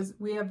thing was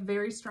we have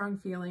very strong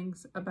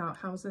feelings about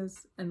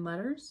houses and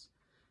letters.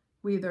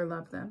 We either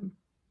love them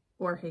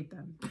or hate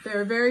them. There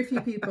are very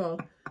few people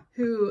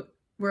who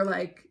were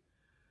like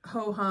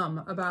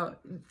ho-hum about,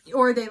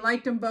 or they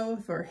liked them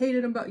both or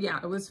hated them both. Yeah,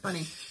 it was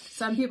funny.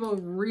 Some people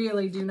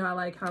really do not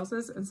like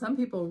houses and some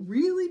people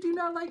really do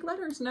not like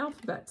letters and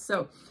alphabets.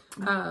 So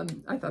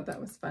I thought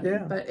that was funny.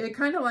 Yeah. But it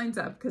kind of lines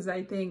up because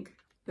I think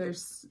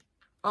there's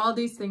all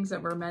these things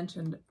that were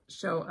mentioned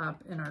show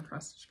up in our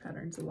cross-stitch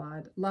patterns a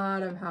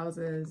lot of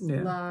houses, a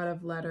lot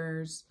of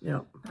letters,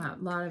 a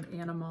lot of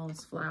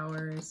animals,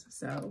 flowers.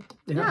 So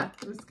yeah,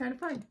 it was kind of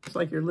fun. It's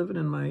like you're living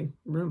in my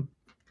room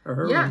or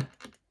her room.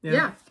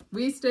 Yeah,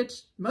 we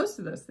stitched most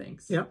of those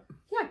things. Yep.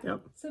 Yeah. Yeah.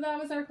 Yep. So that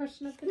was our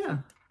question of the day. Yeah.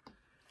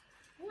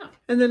 Yeah.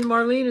 And then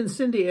Marlene and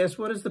Cindy asked,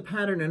 what is the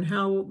pattern and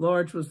how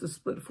large was the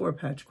split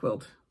 4-patch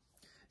quilt?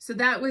 So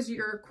that was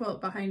your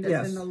quilt behind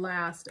us in the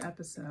last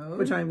episode.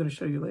 Which I'm going to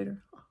show you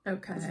later.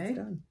 Okay. It's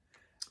done.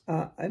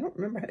 I don't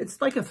remember.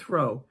 It's like a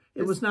throw.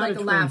 It was not like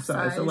a twin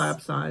size. A lap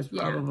size,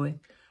 probably.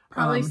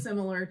 Probably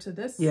similar to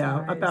this size.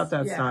 Yeah, about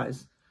that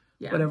size.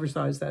 Yeah. Whatever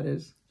size that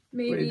is.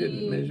 Maybe. We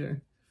didn't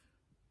measure.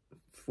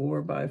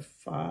 4 by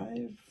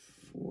 5.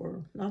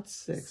 4, not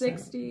 6.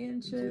 60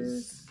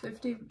 inches,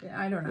 50.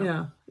 I don't know.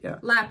 Yeah, yeah.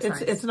 Lap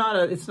size. It's not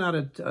a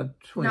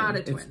twin. Not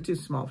a twin. It's too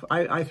small.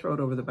 I throw it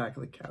over the back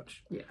of the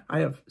couch. Yeah. I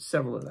have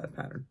several of that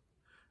pattern.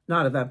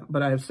 Not of that,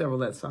 but I have several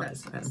that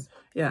size. And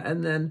yeah,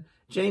 and then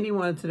Janie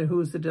wanted to know who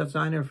was the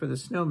designer for the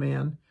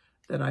snowman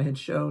that I had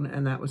shown,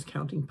 and that was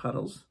Counting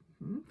Puddles.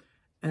 Mm-hmm.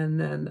 And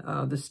then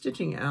the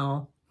Stitching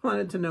Owl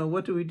wanted to know,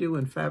 what do we do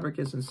when fabric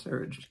isn't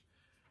serged?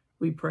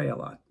 We pray a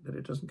lot that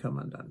it doesn't come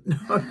undone.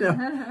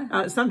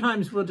 No.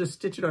 Sometimes we'll just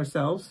stitch it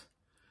ourselves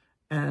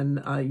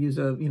and use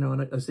a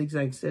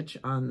zigzag stitch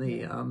on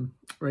the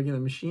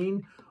regular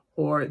machine.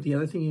 Or the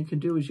other thing you can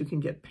do is you can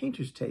get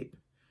painter's tape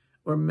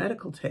or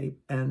medical tape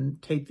and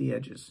tape the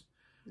edges.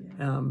 Yeah.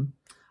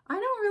 I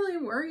don't really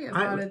worry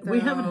about it, though.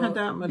 We haven't had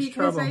that much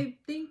trouble. Because I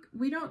think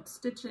we don't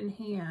stitch in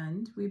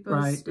hand. We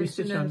both stitch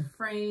in a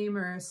frame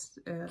or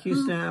a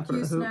Q-snap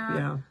or a hoop.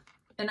 Yeah.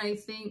 And I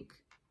think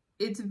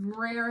it's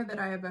rare that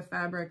I have a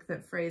fabric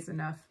that frays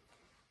enough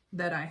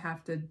that I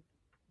have to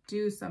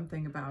do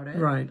something about it.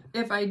 Right.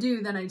 If I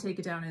do, then I take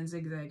it down and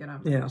zigzag it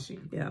on the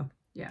machine. Yeah.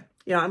 Yeah.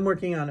 Yeah, I'm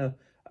working on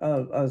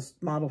a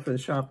model for the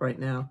shop right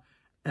now,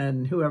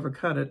 and whoever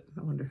cut it,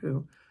 I wonder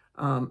who,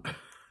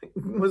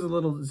 was a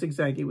little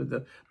zigzaggy with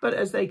but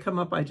as they come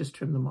up, I just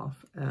trim them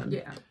off.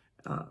 And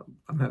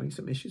I'm having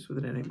some issues with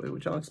it anyway,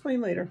 which I'll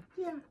explain later.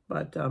 Yeah.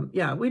 But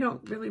yeah, we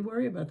don't really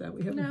worry about that.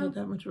 We haven't had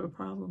that much of a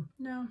problem.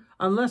 No.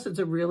 Unless it's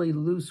a really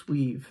loose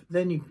weave,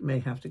 then you may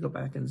have to go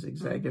back and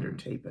zigzag it or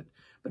tape it.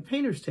 But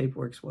painter's tape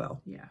works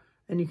well. Yeah.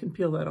 And you can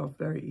peel that off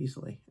very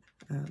easily.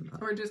 And,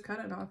 or just cut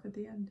it off at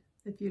the end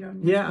if you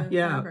don't need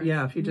fabric.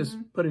 Yeah. If you just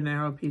put a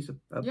narrow piece of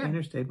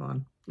painter's tape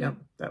on. Yep.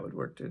 That would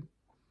work too.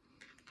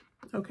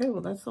 Okay,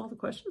 well, that's all the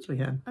questions we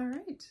had. All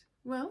right.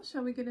 Well,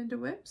 shall we get into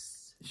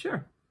whips?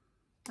 Sure.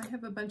 I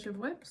have a bunch of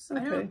whips.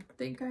 Okay. I don't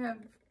think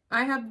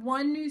I have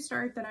one new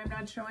start that I'm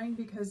not showing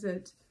because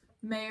it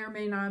may or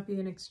may not be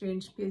an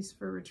exchange piece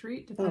for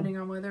retreat, depending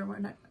on whether or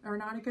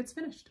not it gets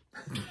finished.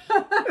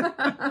 But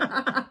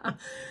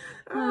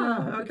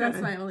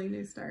that's my only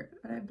new start.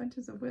 But I have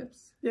bunches of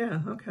whips.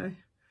 Yeah, okay.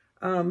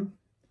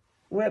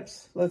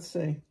 Whips, let's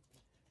see.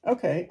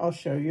 Okay, I'll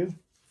show you.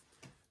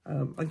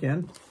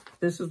 Again,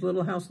 this is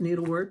Little House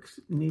Needleworks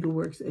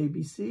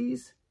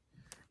ABCs.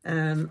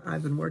 And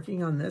I've been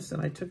working on this,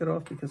 and I took it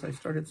off because I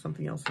started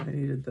something else and I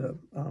needed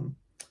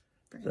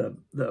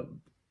the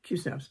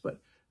Q-snaps. But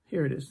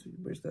here it is.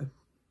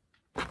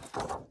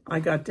 I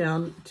got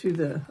down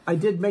to I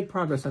did make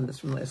progress on this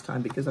from last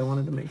time because I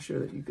wanted to make sure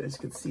that you guys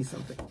could see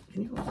something.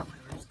 Can you hold on? My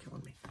hair's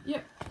killing me.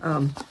 Yeah.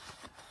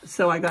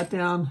 So I got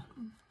down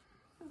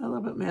a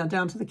little bit,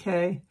 down to the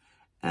K,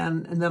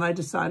 and then I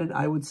decided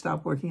I would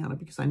stop working on it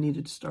because I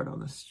needed to start on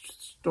the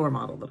store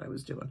model that I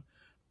was doing.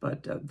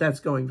 But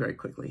that's going very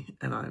quickly,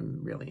 and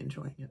I'm really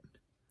enjoying it.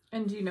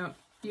 And you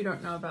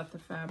don't know about the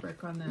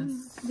fabric on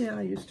this? Yeah,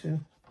 I used to.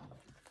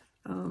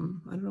 I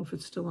don't know if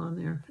it's still on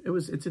there.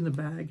 It's in the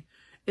bag.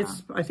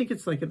 I think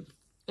it's like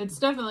it's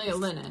definitely a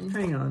linen.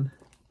 Hang on.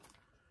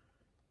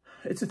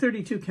 It's a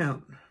 32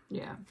 count.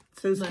 Yeah. It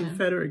says linen.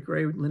 Confederate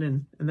gray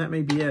linen, and that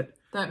may be it.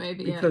 That may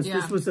be because it.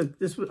 Because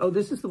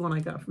this is the one I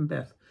got from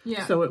Beth.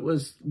 Yeah. So it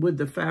was with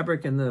the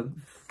fabric and the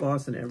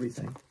floss and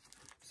everything.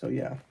 So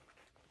yeah.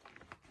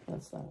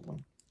 That's that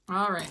one.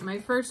 All right. My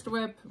first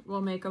whip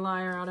will make a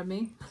liar out of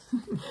me.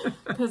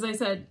 Because I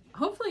said,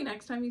 hopefully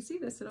next time you see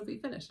this, it'll be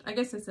finished. I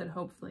guess I said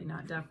hopefully,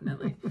 not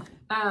definitely.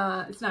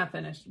 It's not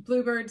finished.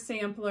 Bluebird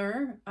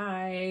sampler.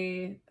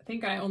 I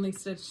think I only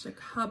stitched a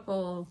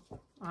couple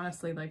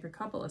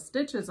of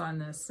stitches on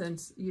this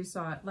since you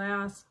saw it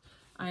last.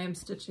 I am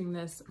stitching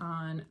this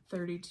on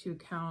 32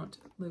 count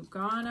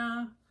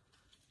Lugana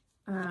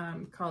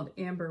called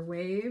Amber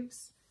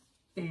Waves.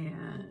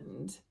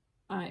 And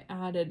I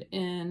added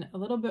in a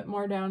little bit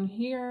more down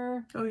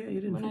here. Oh yeah, you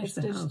didn't finish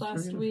the house. When I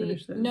stitched last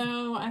week.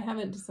 No, I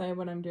haven't decided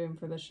what I'm doing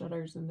for the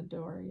shutters in the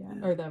door yet,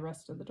 or the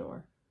rest of the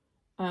door.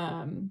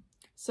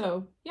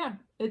 So yeah,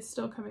 it's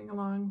still coming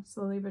along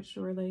slowly but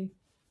surely.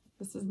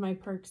 This is my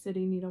Park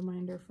City needle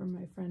minder from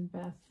my friend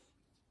Beth.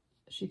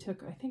 She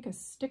took, I think, a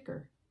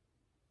sticker.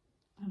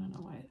 I don't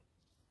know why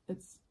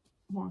it's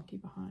wonky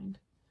behind,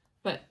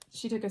 but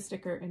she took a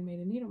sticker and made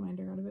a needle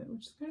minder out of it,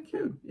 which is kind of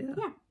cute. Yeah.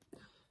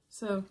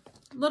 So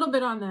a little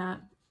bit on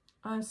that.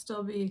 I'll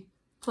still be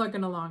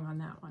plugging along on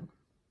that one.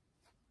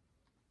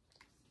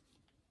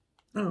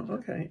 Oh,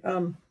 okay.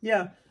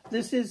 Yeah,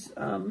 this is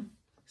from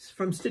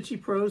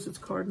Stitchy Pros. It's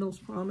Cardinal's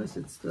Promise.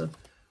 It's the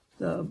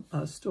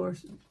store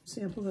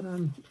sample that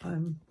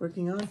I'm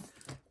working on.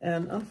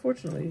 And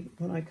unfortunately,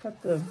 when I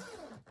cut the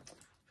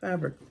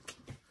fabric,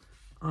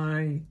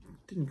 I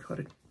didn't cut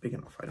it big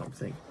enough, I don't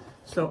think.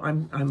 So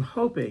I'm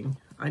hoping,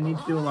 I need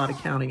to do a lot of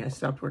counting. I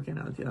stopped working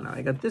on it the other night.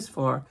 I got this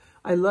far.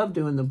 I love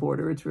doing the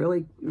border. It's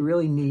really,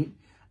 really neat.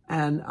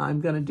 And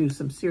I'm going to do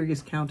some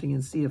serious counting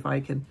and see if I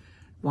can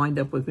wind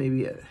up with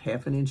maybe a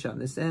 1/2 inch on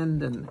this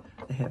end and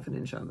a 1/2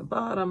 inch on the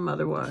bottom.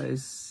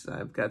 Otherwise,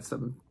 I've got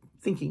some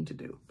thinking to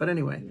do. But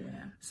anyway,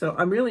 so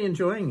I'm really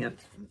enjoying it,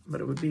 but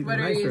it would be even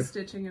nicer. What are you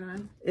stitching it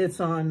on? It's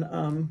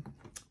on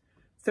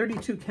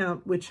 32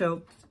 count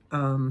Witchelt,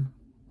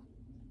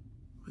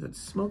 was it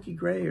Smoky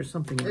Gray or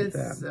something like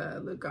that? It's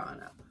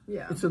Lugana.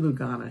 Yeah. It's a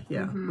Lugana,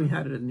 yeah. We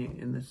had it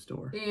in the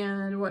store.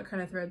 And what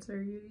kind of threads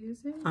are you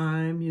using?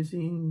 I'm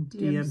using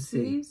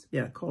DMC.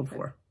 Yeah, called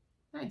for.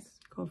 Nice.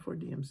 Called for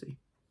DMC.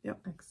 Yep.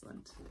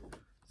 Excellent.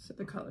 So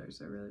the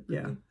colors are really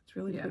pretty. Yeah, it's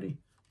really pretty.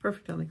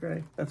 Perfect on the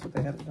gray. That's what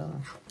they had it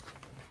done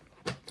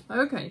on.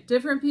 Okay,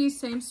 different piece,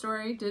 same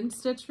story. Didn't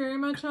stitch very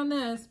much on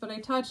this, but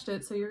I touched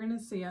it, so you're going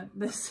to see it.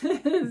 This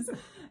is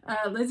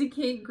Lizzie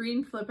Kate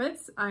Green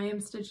Flippets. I am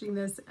stitching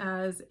this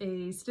as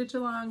a stitch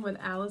along with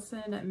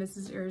Allison at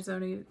Mrs.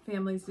 Arizona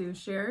Family Zoo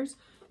Shares.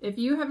 If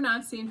you have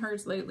not seen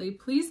hers lately,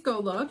 please go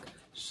look.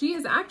 She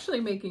is actually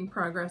making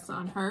progress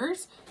on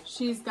hers.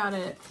 She's got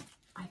it,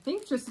 I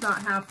think, just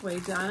about halfway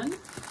done.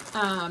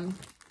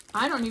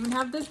 I don't even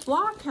have this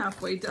block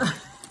halfway done.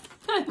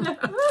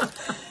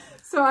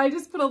 So I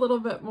just put a little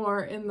bit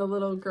more in the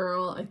little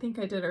girl. I think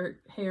I did her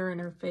hair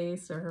and her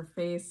face, or her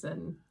face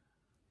and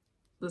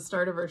the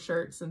start of her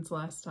shirt since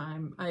last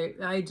time.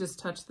 I just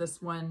touched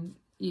this one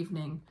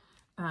evening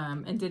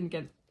and didn't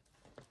get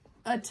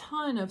a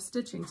ton of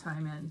stitching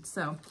time in.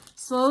 So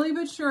slowly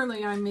but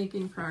surely I'm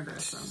making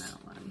progress on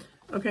that one.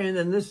 Okay, and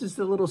then this is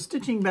the little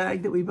stitching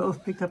bag that we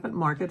both picked up at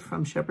Market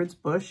from Shepherd's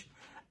Bush.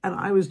 And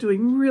I was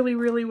doing really,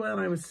 really well.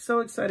 I was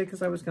so excited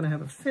because I was going to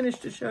have a finish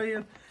to show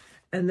you.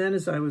 And then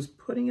as I was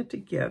putting it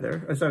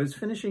together, as I was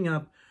finishing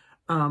up,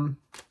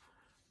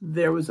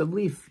 there was a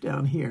leaf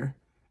down here,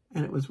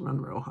 and it was 1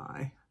 row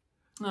high.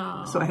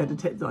 Oh. So I had to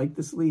take, like,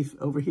 this leaf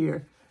over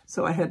here.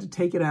 So I had to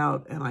take it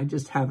out, and I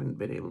just haven't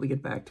been able to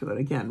get back to it.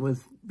 Again,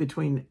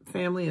 between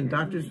family and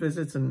doctor's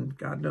visits and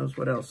God knows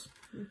what else.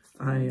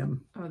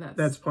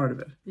 That's part of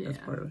it. Yeah. That's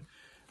part of it.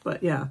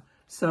 But yeah.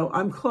 So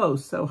I'm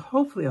close. So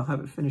hopefully I'll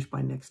have it finished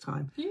by next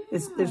time. Yeah.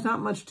 There's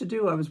not much to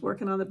do. I was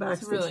working on the back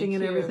stitching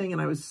and everything,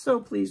 and I was so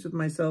pleased with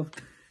myself.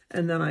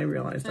 And then I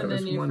realized I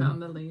was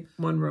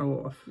one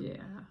row off.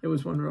 Yeah. It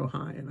was 1 row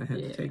high, and I had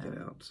to take it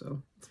out.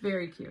 So it's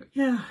very cute.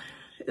 Yeah,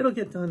 it'll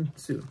get done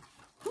soon.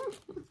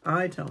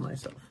 I tell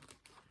myself.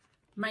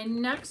 My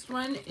next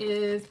one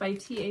is by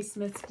T.A.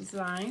 Smith's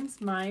Designs,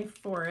 My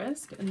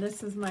Forest, and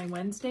this is my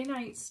Wednesday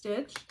night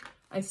stitch.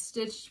 I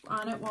stitched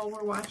on it while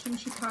we're watching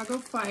Chicago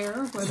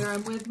Fire, whether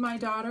I'm with my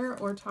daughter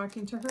or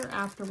talking to her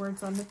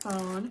afterwards on the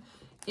phone.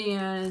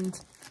 And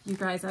you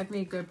guys, I've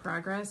made good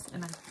progress,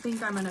 and I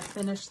think I'm going to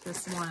finish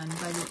this one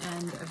by the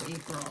end of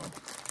April.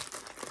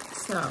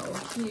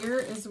 So here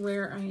is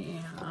where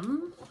I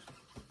am.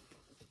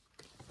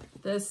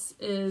 This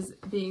is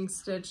being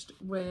stitched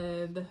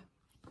with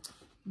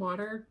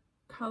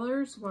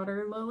Watercolors,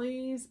 Water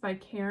Lilies by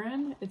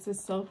Karen. It's a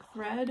silk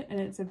thread, and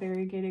it's a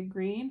variegated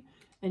green.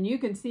 And you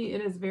can see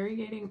it is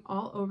variegating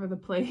all over the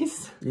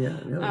place. Yeah,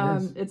 it really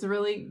is. It's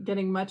really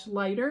getting much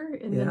lighter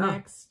in the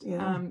next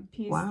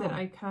piece that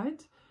I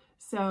cut.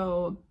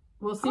 So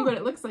we'll see what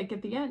it looks like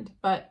at the end.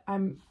 But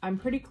I'm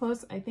pretty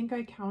close. I think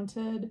I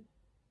counted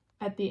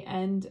at the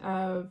end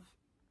of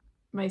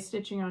my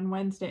stitching on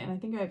Wednesday, and I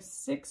think I have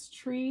 6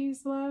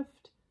 trees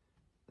left.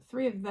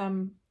 3 of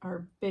them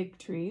are big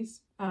trees,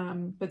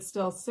 but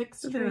still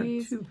 6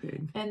 trees, too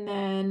big. And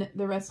then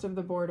the rest of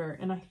the border.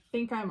 And I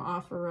think I'm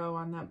off a row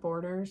on that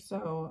border,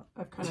 so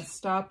I've kind of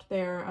stopped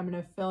there. I'm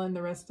going to fill in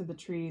the rest of the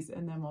trees,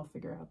 and then we'll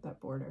figure out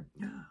that border.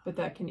 But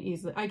that can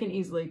I can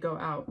easily go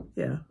out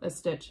a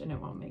stitch, and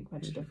it won't make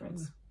much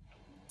difference.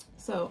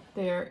 So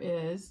there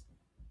is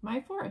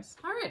My Forest.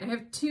 All right, I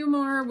have 2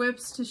 more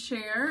whips to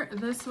share.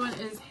 This one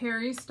is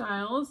Harry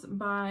Styles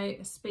by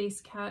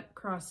Space Cat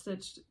Cross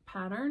Stitched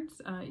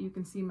Patterns. You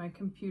can see my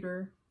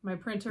printer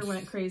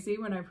went crazy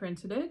when I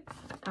printed it,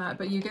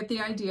 but you get the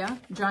idea.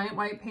 Giant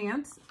white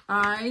pants.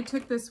 I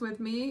took this with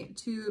me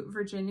to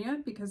Virginia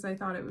because I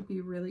thought it would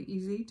be really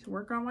easy to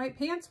work on white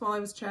pants while I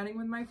was chatting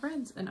with my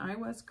friends, and I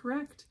was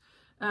correct.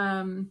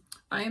 I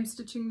am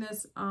stitching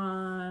this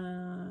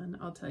on,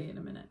 I'll tell you in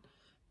a minute,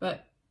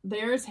 but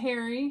there's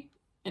Harry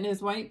in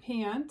his white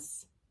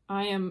pants.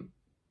 I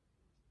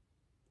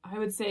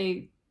would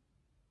say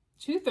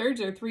 2/3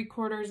 or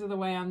 3/4 of the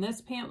way on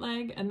this pant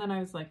leg, and then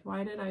I was like,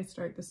 why did I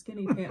start the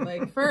skinny pant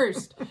leg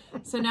first?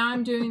 So now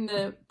I'm doing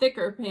the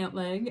thicker pant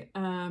leg,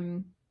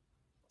 and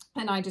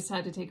I just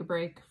had to take a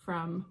break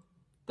from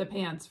the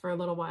pants for a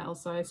little while,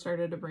 so I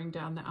started to bring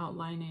down the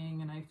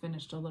outlining, and I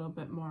finished a little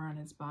bit more on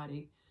his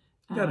body.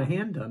 You got a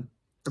hand done.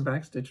 Or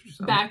backstitch or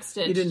something.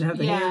 Backstitch. You didn't have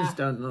the hands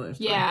done the last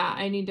time. Yeah,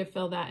 I need to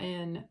fill that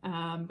in,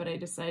 but I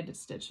decided to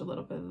stitch a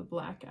little bit of the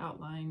black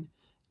outline.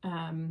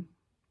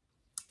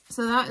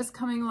 So that is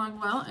coming along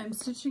well. I'm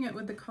stitching it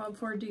with the called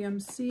for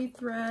DMC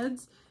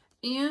threads,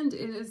 And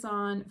it is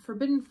on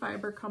Forbidden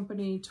Fiber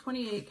Company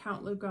 28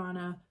 count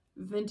Lugana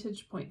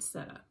vintage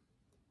poinsettia.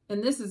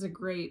 And this is a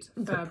great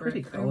fabric. A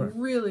pretty color. I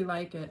really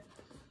like it.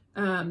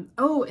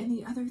 Oh, and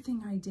the other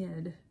thing I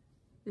did,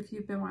 if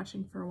you've been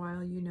watching for a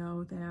while, you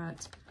know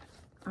that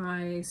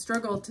I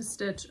struggle to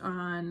stitch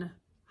on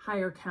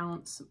higher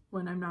counts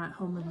when I'm not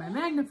home with my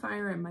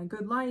magnifier and my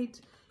good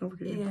light.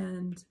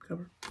 And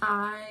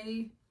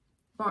I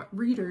bought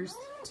readers,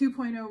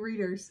 2.0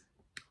 readers.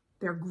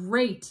 They're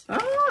great.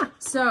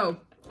 So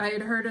I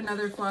had heard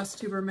another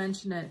Flosstuber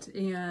mention it,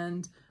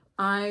 and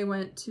I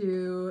went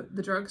to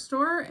the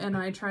drugstore and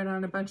I tried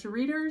on a bunch of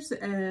readers,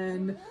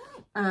 and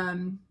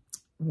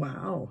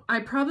wow.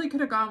 I probably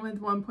could have gone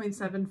with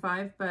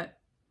 1.75, but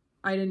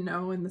I didn't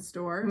know in the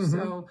store.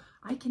 So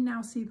I can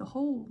now see the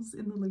holes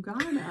in the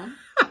Lugana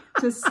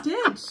to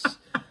stitch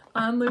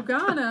on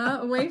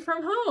Lugana away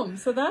from home.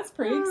 So that's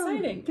pretty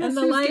exciting. And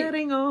the light,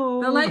 getting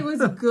old. The light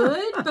was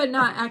good, but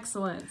not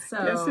excellent.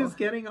 So guess who's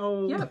getting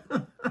old?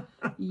 Yep.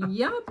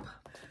 Yep.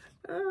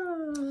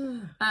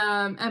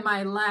 And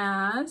my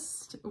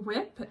last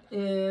whip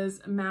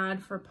is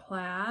Mad for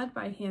Plaid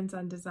by Hands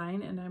On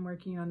Design, and I'm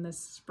working on this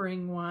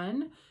spring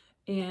one.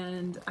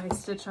 And I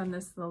stitched on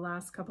this the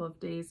last couple of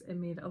days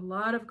and made a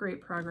lot of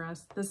great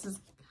progress. This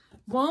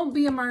won't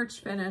be a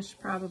March finish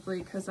probably,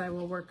 because I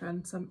will work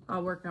on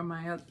I'll work on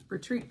my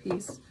retreat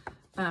piece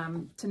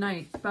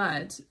tonight,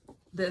 but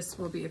this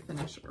will be a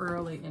finish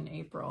early in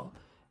April.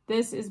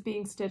 This is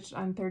being stitched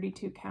on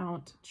 32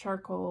 count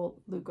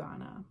charcoal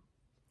Lugana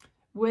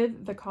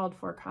with the called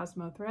for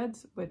Cosmo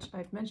threads, which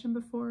I've mentioned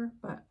before,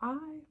 but I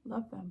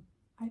love them.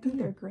 I think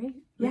they're great.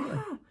 Really?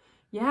 Yeah.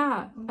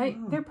 Yeah. Oh,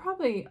 wow. They're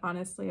probably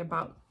honestly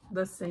about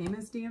the same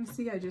as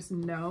DMC. I just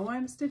know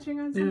I'm stitching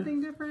on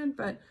something different,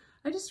 but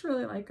I just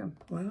really like them.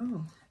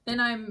 Wow.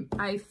 And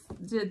I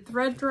did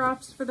thread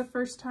drops for the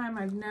first time.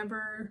 I've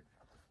never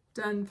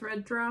done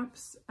thread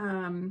drops.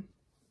 And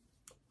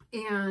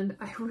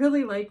I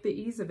really like the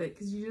ease of it,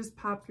 because you just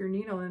pop your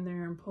needle in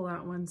there and pull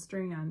out one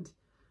strand.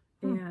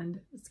 And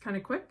it's kind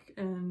of quick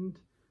and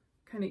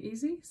kind of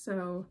easy.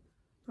 So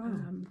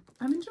I'm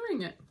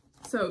enjoying it.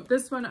 So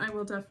this one I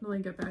will definitely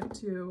get back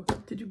to.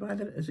 Did you buy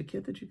that as a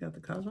kit that you got the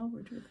Cosmo?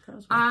 Where'd you get the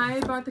Cosmo?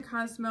 I bought the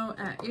Cosmo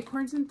at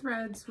Acorns and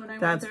Threads when I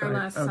went there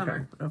last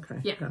summer.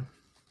 Okay.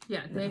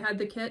 Yeah, they had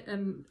the kit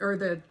or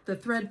the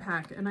thread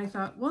pack, and I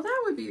thought, well,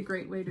 that would be a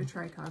great way to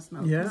try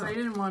Cosmo, because I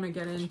didn't want to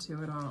get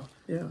into it all.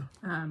 Yeah.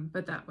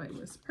 But that way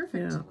was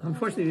perfect. Yeah.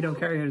 Unfortunately, you don't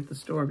carry it at the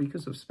store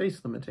because of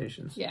space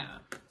limitations. Yeah.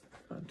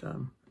 But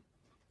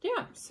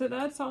yeah, so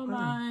that's all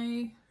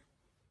my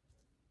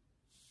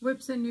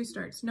whips and new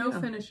starts. No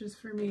finishes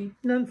for me.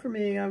 None for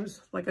me.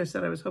 Like I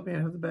said, I was hoping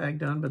I'd have the bag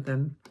done, but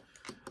then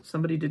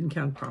somebody didn't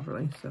count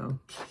properly, so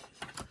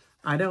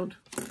I don't.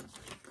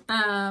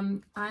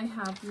 I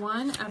have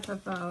one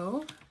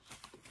FFO.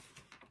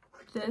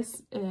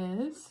 This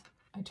is,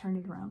 I turned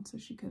it around so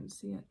she couldn't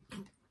see it.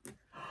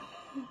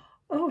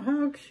 Oh,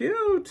 how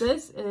cute.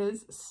 This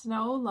is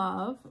Snow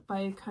Love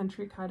by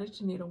Country Cottage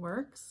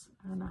Needleworks.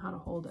 I don't know how to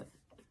hold it.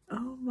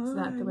 Oh my, is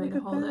that the way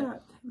to hold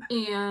it?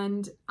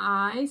 And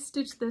I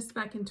stitched this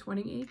back in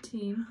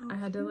 2018. I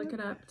had to look it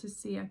up to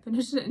see. I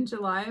finished it in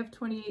July of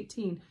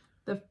 2018.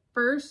 The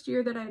first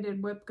year that I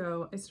did Whip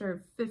Go, I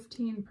started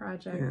 15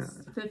 projects,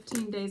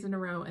 15 days in a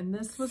row, and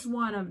this was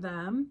one of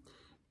them.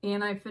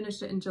 And I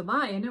finished it in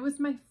July, and it was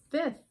my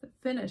 5th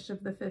finish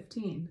of the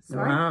 15. So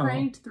I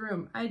cranked through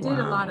them. I did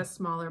a lot of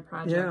smaller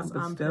projects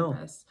on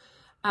purpose.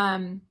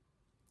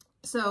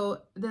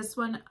 So this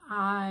one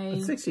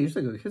But 6 years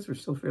ago, the kids were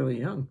still fairly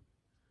young.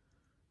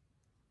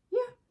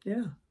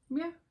 Yeah.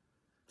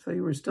 So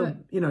you were still,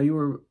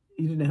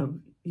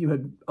 you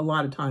had a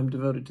lot of time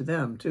devoted to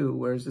them too,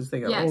 whereas as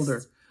they got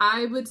older.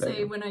 I would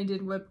say when I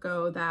did Whip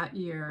Go that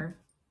year,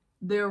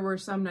 there were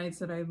some nights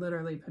that I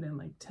literally put in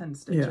like 10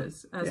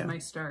 stitches as my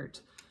start.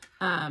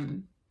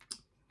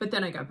 But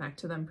then I got back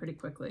to them pretty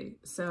quickly.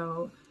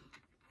 So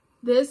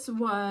this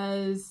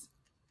was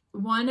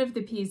one of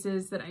the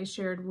pieces that I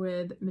shared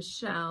with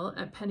Michelle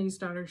at Penny's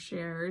Daughter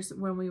Shares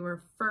when we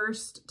were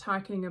first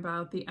talking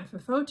about the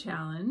FFO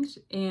challenge,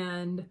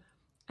 and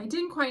I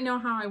didn't quite know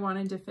how I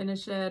wanted to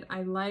finish it.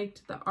 I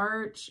liked the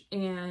arch,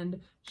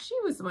 and she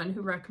was the one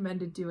who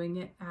recommended doing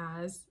it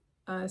as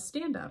a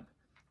stand-up,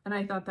 and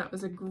I thought that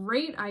was a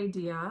great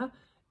idea.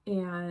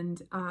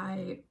 And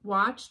I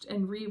watched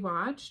and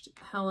rewatched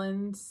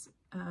Helen's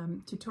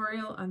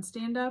tutorial on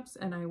stand-ups,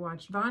 and I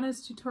watched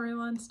Vanna's tutorial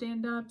on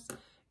stand-ups,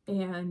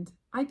 and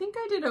I think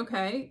I did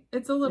okay.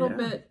 It's a little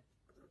bit,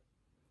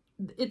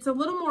 it's a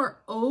little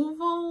more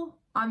oval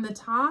on the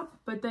top,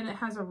 but then it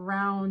has a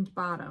round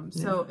bottom.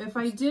 So if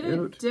I did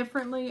it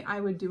differently,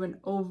 I would do an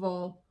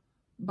oval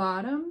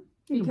bottom.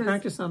 You can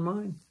practice on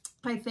mine.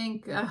 I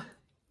think,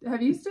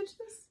 have you stitched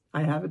this?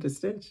 I have it to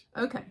stitch.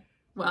 Okay.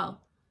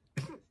 Well,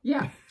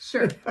 yeah,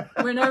 sure.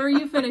 Whenever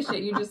you finish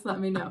it, you just let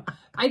me know.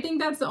 I think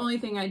that's the only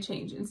thing I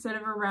change. Instead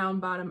of a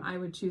round bottom, I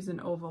would choose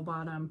an oval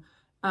bottom.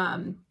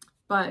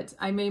 But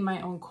I made my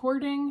own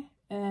cording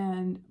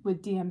and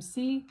with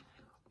DMC,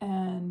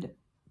 and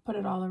put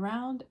it all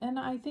around, and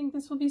I think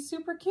this will be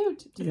super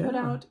cute to put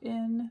out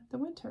in the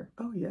winter.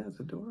 Oh yeah, it's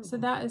adorable. So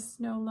that is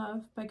Snow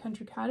Love by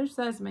Country Cottage.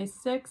 That is my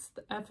 6th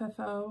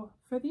FFO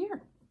for the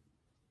year.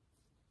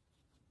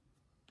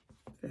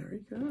 Very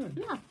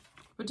good. Yeah,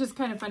 which is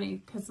kind of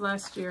funny because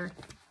last year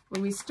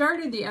when we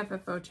started the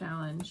FFO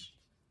challenge,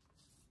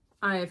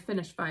 I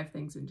finished 5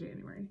 things in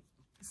January.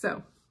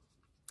 So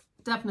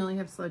definitely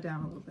have slowed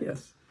down a little bit.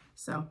 Yes.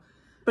 So.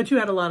 But you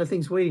had a lot of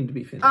things waiting to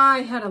be finished.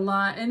 I had a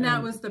lot, and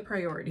that was the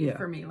priority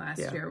for me last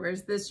year.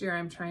 Whereas this year,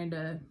 I'm trying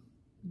to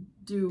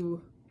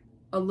do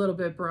a little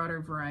bit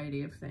broader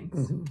variety of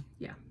things.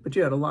 Yeah. But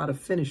you had a lot of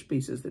finished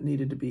pieces that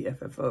needed to be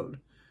FFO'd.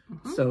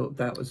 So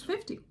that was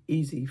 50.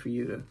 Easy for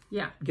you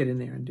to get in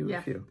there and do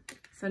a few.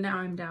 So now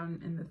I'm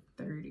down in the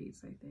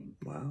 30s, I think.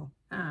 Wow.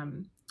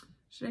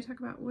 Should I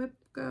talk about Whip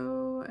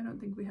Go? I don't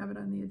think we have it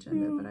on the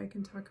agenda, but I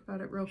can talk about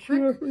it real quick.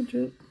 Sure,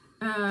 Bridget.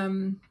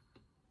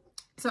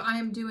 So I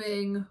am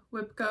doing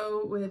Whip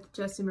Go with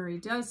Jessie Marie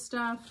Does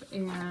Stuff,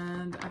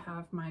 and I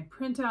have my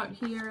printout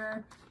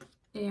here,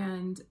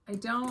 and I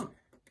don't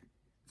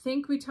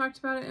think we talked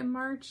about it in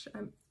March.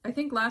 I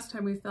think last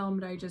time we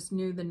filmed, I just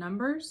knew the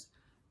numbers.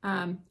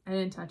 I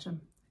didn't touch them.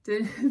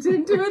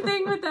 Didn't do a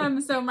thing with them.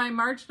 So my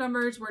March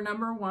numbers were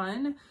number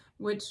 1,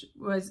 which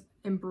was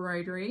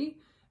embroidery.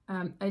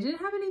 I didn't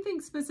have anything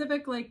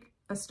specific like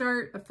a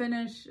start, a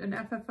finish, an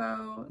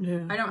FFO.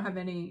 Yeah. I don't have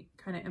any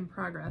kind of in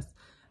progress.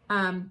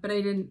 But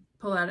I didn't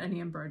pull out any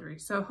embroidery.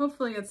 So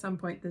hopefully at some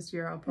point this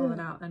year I'll pull it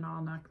out and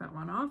I'll knock that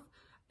one off.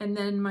 And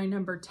then my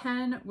number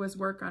 10 was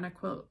work on a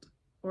quilt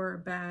or a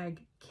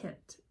bag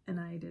kit. And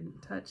I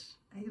didn't touch,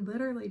 I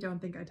literally don't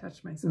think I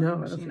touched my sewing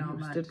machine all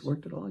much. It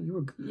worked at all.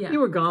 You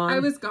were gone. I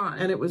was gone.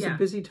 And it was a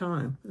busy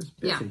time. It was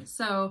busy. Yeah,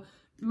 so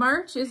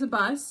March is a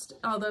bust,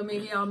 although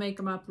maybe I'll make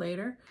them up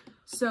later.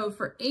 So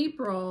for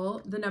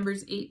April, the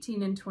numbers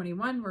 18 and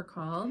 21 were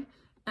called.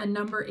 And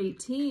number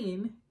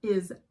 18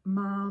 is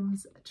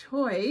Mom's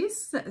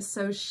Choice.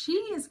 So she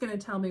is going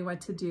to tell me what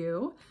to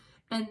do.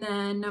 And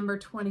then number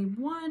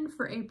 21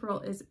 for April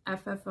is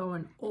FFO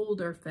and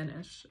older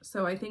finish.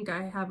 So I think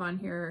I have on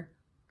here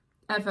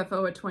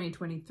FFO a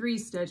 2023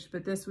 stitch,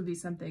 but this would be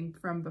something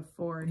from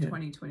before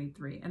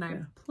 2023. And I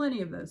have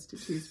plenty of those to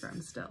choose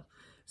from still.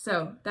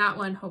 So that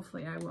one,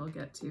 hopefully I will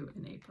get to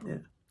in April. Yeah.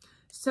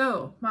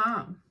 So,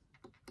 Mom,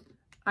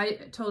 I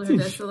told her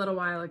this a little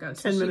while ago,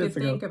 so she could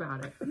think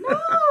about it.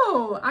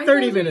 No, I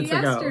 30 minutes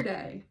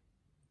yesterday.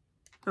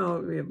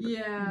 Oh,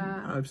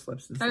 yeah. I've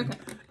slept since then.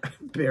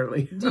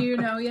 Barely. Do you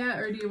know yet,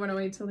 or do you want to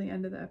wait till the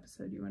end of the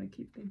episode? You want to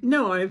keep thinking?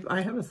 No,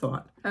 I have a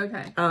thought.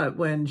 Okay.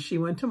 When she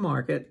went to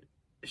market,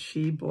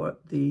 she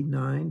bought the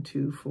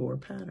 924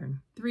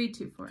 pattern.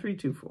 324.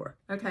 324.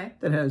 Okay.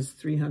 That has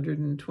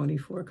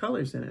 324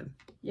 colors in it.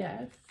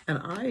 Yes. And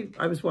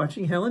I was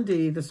watching Helen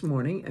D this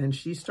morning, and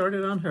she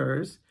started on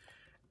hers.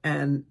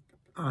 And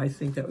I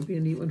think that would be a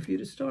neat one for you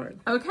to start.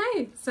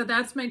 Okay, so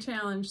that's my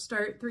challenge.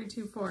 Start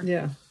 324.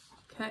 Yeah.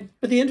 Okay.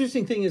 But the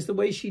interesting thing is the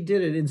way she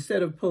did it,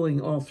 instead of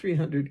pulling all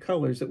 300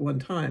 colors at one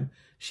time,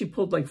 she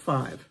pulled like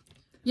 5.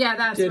 Yeah,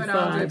 that's what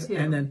I'll do too.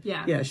 And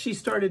then, she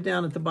started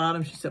down at the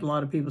bottom. She said a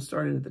lot of people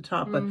started at the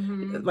top. But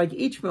like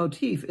each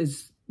motif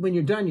is, when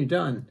you're done, you're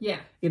done. Yeah.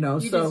 You know,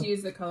 you just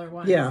use the color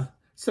once. Yeah.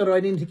 So do I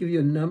need to give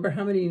you a number?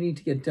 How many you need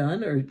to get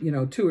done? Or,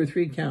 2 or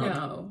 3 count?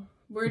 No.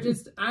 We're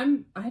just, I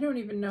don't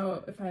even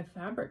know if I have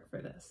fabric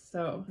for this.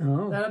 So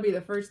that'll be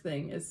the first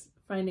thing, is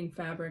finding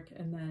fabric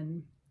and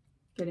then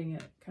getting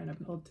it kind of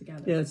pulled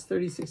together. Yeah, it's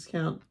 36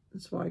 count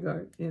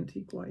Zweigart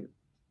antique white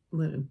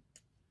linen.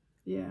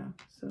 Yeah.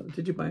 So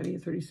did you buy any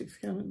 36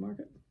 count at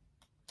market?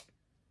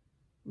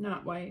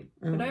 Not white,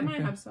 but I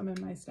might have some in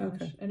my stash.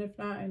 Okay. And if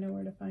not, I know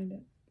where to find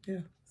it.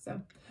 Yeah. So,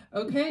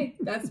 okay,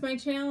 that's my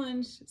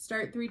challenge.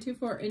 Start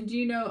 324. And do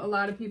you know a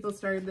lot of people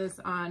started this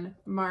on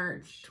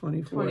March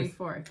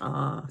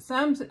 24th?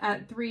 Some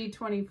at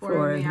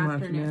 3:24 in the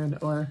afternoon.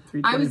 Or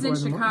 3:24. I was in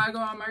Chicago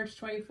on March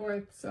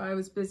 24th, so I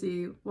was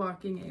busy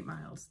walking 8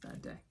 miles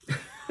that day.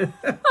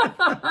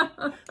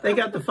 They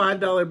got the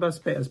 $5 bus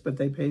pass, but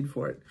they paid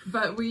for it.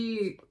 But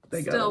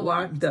they still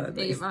walked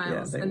 8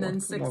 miles and then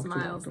 6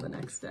 miles the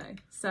next day.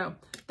 So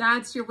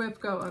that's your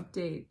Whip Go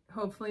update.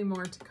 Hopefully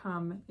more to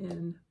come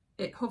in.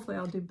 Hopefully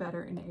I'll do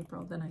better in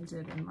April than I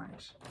did in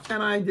March.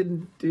 And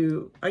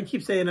I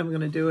keep saying I'm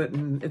going to do it,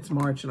 and it's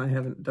March and I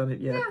haven't done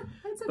it yet. Yeah,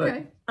 that's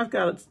okay. But I've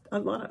got a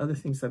lot of other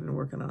things I've been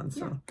working on.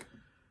 So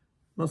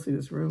mostly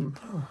this room.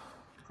 Oh,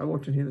 I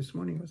walked in here this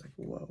morning. I was like,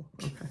 whoa,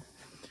 okay.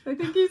 I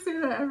think you say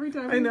that every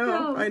time. I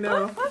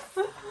know.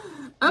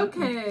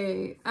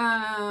 Okay,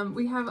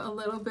 we have a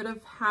little bit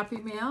of happy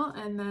mail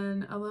and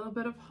then a little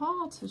bit of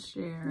haul to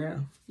share. Yeah.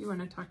 You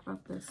want to talk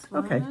about this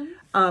one?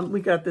 Okay. We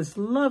got this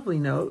lovely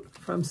note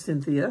from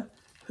Cynthia,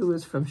 who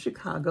is from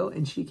Chicago,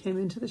 and she came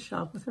into the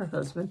shop with her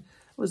husband.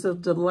 It was a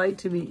delight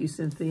to meet you,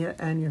 Cynthia,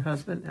 and your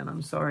husband. And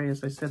I'm sorry,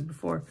 as I said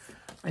before,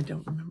 I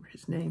don't remember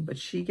his name, but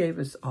she gave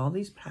us all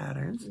these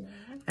patterns. Yeah.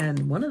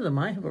 And one of them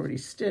I have already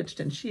stitched,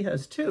 and she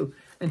has too.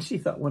 And she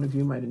thought one of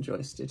you might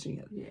enjoy stitching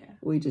it. Yeah.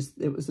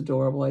 It was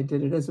adorable. I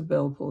did it as a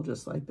bell pull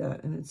just like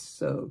that, and it's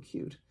so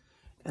cute.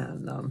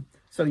 And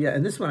so, yeah,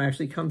 and this one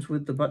actually comes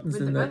with the buttons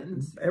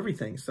and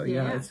everything. So,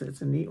 yeah,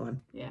 it's a neat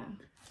one. Yeah.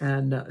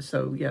 And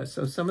so, yeah,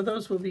 so some of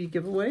those will be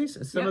giveaways,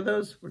 and some of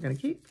those we're going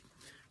to keep.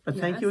 But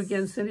thank you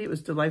again, Cindy. It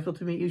was delightful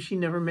to meet you. She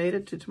never made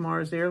it to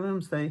Tomorrow's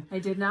Heirlooms. I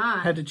did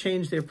not. Had to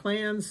change their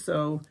plans,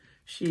 so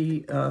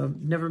she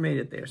never made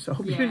it there. So I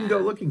hope you didn't go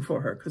looking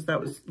for her, because that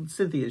was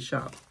Cynthia's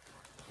shop.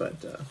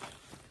 But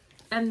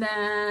and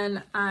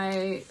then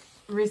I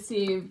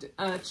received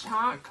a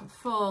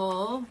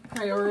chock-full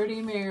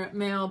priority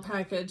mail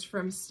package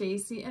from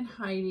Stacy and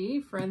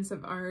Heidi, friends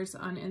of ours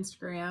on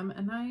Instagram.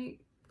 And I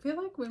feel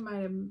like we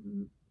might have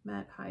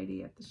met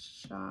Heidi at the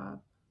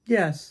shop.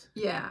 Yes.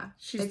 Yeah.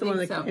 She's the one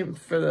that came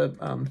for the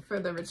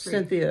retreat.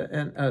 Cynthia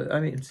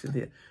and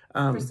Cynthia.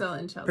 Priscilla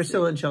and Chelsea.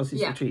 Priscilla and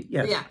Chelsea's retreat.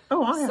 Yes. Yeah.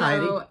 Oh,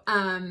 hi,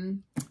 Heidi.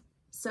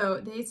 So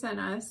they sent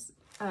us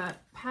a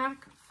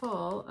pack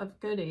full of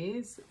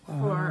goodies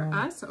for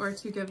us or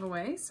to give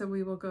away. So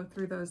we will go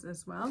through those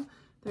as well.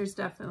 There's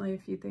definitely a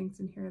few things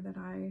in here that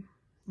I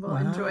will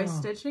enjoy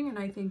stitching, and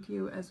I thank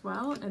you as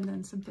well. And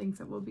then some things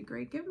that will be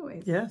great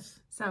giveaways. Yes.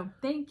 So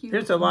thank you.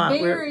 There's a lot.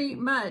 Very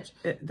much.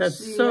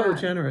 That's so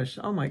generous.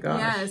 Oh my gosh.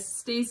 Yes.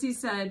 Stacy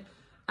said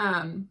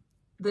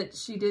that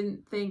she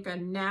didn't think a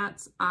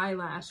gnat's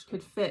eyelash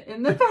could fit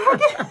in the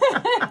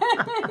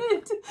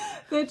packet.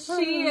 That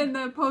she and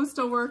the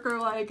postal worker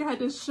had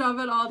to shove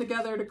it all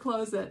together to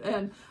close it.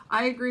 And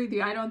I agree with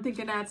you. I don't think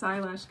a gnat's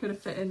eyelash could have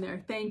fit in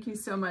there. Thank you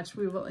so much.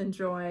 We will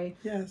enjoy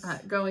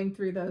going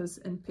through those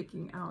and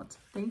picking out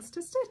things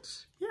to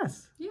stitch.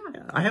 Yes. Yeah.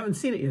 I haven't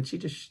seen it yet. She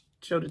just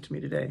showed it to me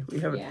today.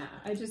 We haven't. Yeah,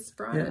 I just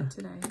brought it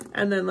today.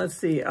 And then let's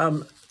see.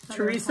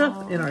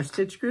 Teresa in our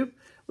stitch group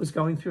was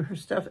going through her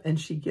stuff, and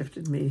she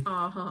gifted me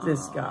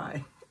this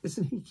guy.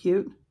 Isn't he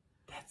cute?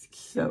 That's cute.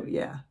 So,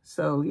 yeah.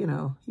 So, you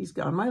know, he's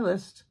on my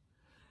list,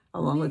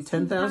 along with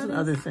 10,000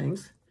 other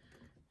things.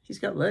 He's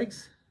got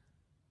legs.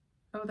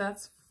 Oh,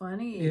 that's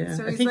funny. Yeah.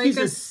 So I he's think like he's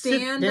a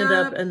stand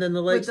up, and then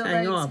the legs with the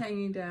hang legs off.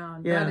 hanging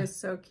down. Yeah. That is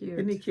so cute.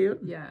 Isn't he cute?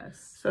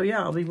 Yes. So,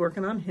 yeah, I'll be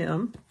working on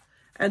him.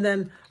 And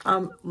then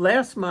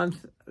last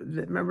month,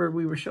 remember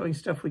we were showing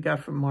stuff we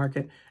got from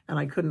market, and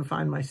I couldn't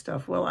find my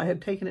stuff. Well, I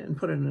had taken it and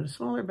put it in a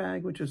smaller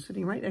bag, which was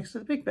sitting right next to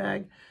the big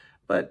bag,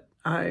 but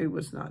I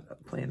was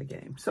not playing a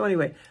game. So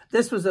anyway,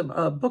 this was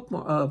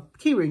a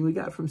key ring we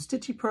got from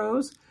Stitchy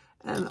Pros,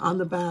 and on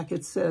the back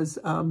it says,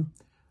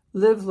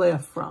 Live,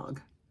 Laugh,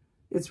 Frog.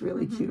 It's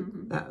really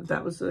cute.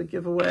 That was a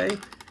giveaway.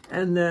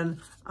 And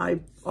then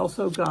I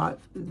also got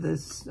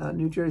this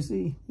New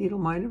Jersey needle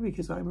minder,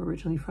 because I'm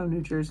originally from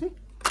New Jersey.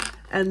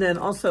 And then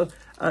also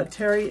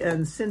Terry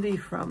and Cindy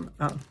from,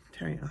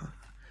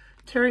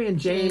 Terry and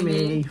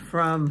Jamie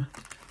from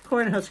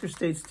Cornhusker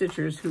State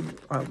Stitchers, who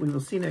we will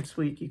see next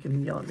week. You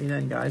can yell at me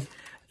then, guys.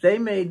 They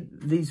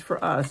made these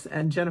for us,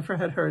 and Jennifer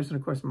had hers, and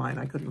of course mine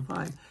I couldn't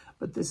find.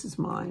 But this is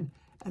mine,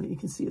 and you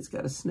can see it's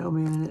got a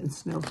snowman in it and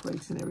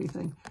snowflakes and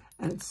everything.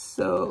 And it's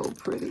so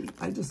pretty.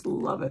 I just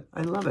love it.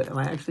 I love it. And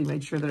I actually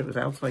made sure that it was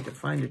out so I could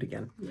find it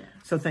again. Yeah.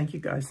 So thank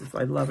you, guys.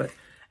 I love it.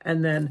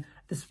 And then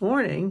this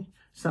morning,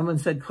 someone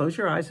said, close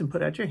your eyes and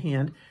put out your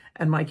hand.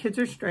 And my kids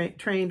are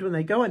trained when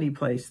they go any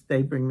place,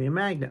 they bring me a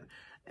magnet.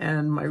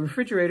 And my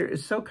refrigerator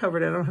is so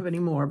covered, I don't have any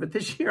more. But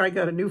this year I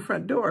got a new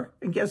front door.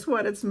 And guess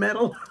what? It's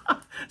metal.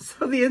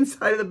 So the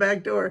inside of the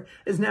back door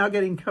is now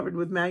getting covered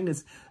with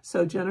magnets.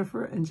 So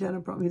Jennifer and Jenna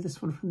brought me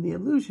this one from the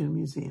Illusion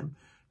Museum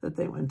that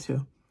they went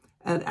to.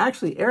 And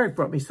actually, Eric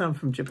brought me some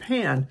from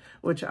Japan,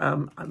 which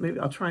maybe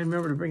I'll try and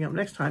remember to bring up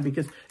next time,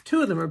 because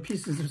 2 of them are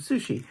pieces of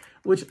sushi,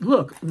 which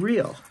look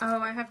real. Oh,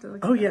 I have to look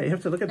at them. Oh, yeah, you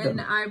have to look at them.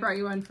 And I brought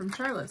you one from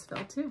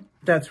Charlottesville, too.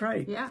 That's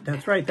right. Yeah.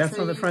 That's right. That's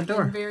on the front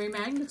door. Very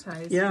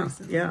magnetized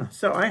recently. Yeah.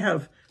 So I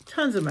have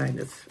tons of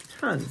magnets,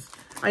 tons.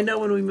 I know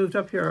when we moved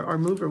up here, our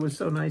mover was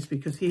so nice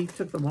because he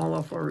took them all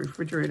off our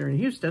refrigerator in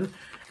Houston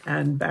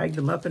and bagged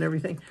them up and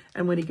everything.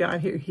 And when he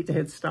got here, they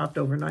had stopped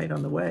overnight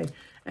on the way.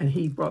 And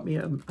he brought me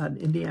an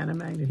Indiana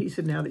magnet. He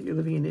said, now that you're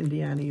living in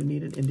Indiana, you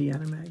need an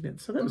Indiana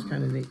magnet. So that was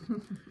kind of neat.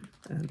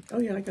 And, oh,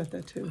 yeah, I got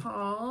that, too.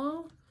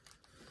 Paul,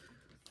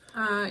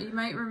 you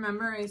might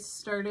remember I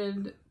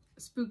started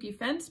Spooky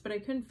Fence, but I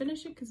couldn't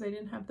finish it because I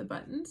didn't have the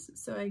buttons.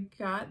 So I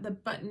got the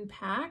button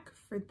pack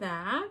for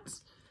that.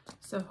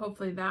 So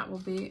hopefully that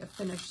will be a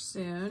finish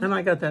soon. And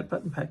I got that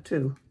button pack,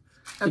 too.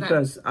 Okay.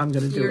 Because I'm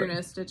going to do it. You're going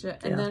to stitch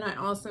it. And then I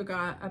also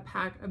got a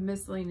pack of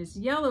miscellaneous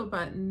yellow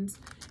buttons.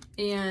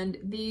 And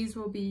these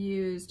will be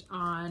used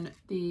on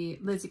the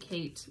Lizzie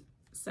Kate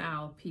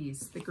Sal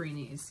piece, the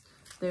greenies.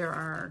 There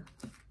are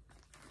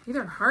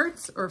either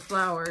hearts or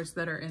flowers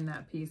that are in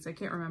that piece. I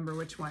can't remember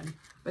which one.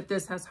 But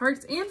this has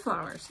hearts and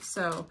flowers.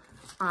 So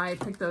I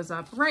picked those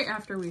up right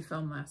after we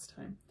filmed last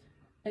time.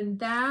 And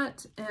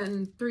that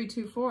and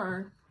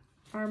 324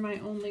 are my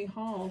only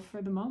haul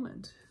for the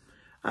moment.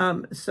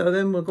 So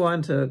then we'll go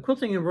on to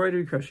quilting,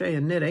 embroidery, crochet,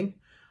 and knitting.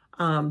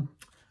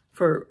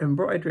 For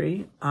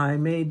embroidery, I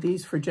made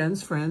these for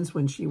Jen's friends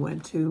when she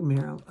went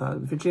to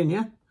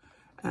Virginia.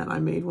 And I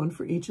made one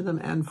for each of them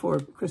and for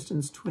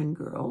Kristen's twin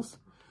girls.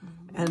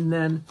 And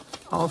then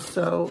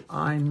also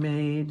I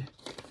made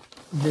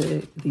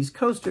these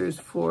coasters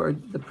for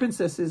the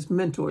princess's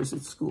mentors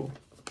at school.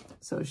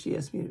 So she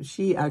asked me,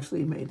 she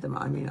actually made them.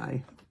 I mean,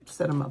 I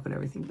set them up and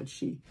everything, but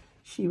she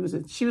was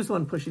the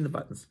one pushing the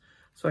buttons.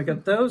 So I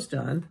got those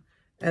done.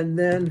 And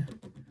then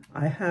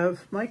I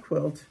have my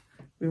quilt.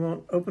 We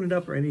won't open it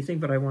up or anything,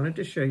 but I wanted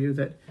to show you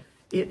that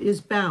it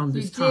is bound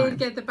this time. You did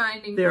get the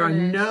binding There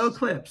finished. are no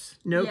clips,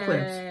 no Yay.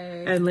 clips.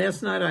 And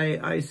last night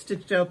I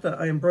stitched out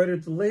I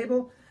embroidered the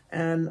label,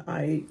 and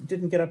I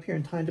didn't get up here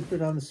in time to put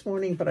it on this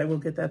morning, but I will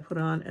get that put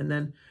on, and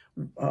then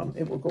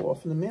it will go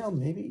off in the mail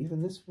maybe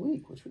even this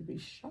week, which would be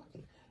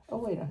shocking. Oh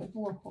wait, I have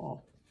more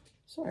haul.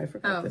 Sorry, I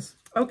forgot this.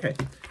 Okay,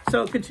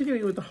 so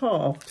continuing with the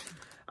haul.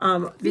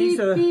 These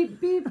are... Beep,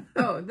 beep.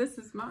 Oh, this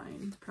is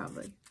mine,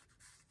 probably.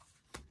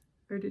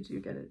 Or did you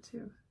get it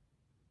too?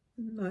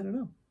 I don't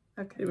know.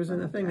 Okay. It was in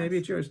the thing. Maybe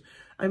it's yours.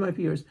 I might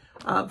be yours.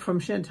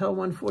 From Chantel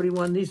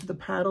 141. These are the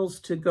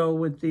paddles to go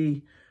with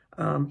the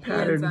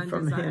pattern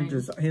from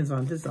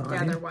Hands-On Design.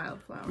 Gather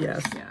Wildflowers.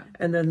 Yes. Yeah.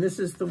 And then this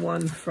is the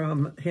one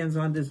from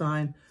Hands-On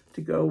Design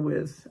to go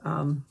with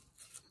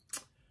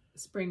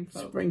Spring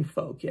Folk. Spring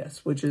Folk,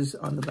 yes, which is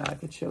on the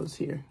back. It shows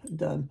here,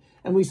 done.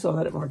 And we saw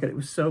that at market. It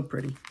was so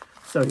pretty.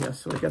 So, yes,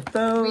 so we got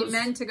those. We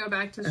meant to go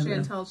back to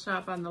Chantel's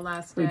shop on the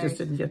last day. We just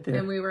didn't get there.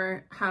 And we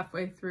were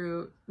halfway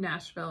through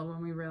Nashville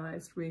when we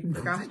realized we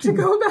forgot to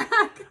go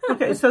back.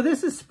 Okay, so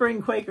this is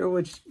Spring Quaker,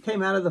 which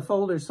came out of the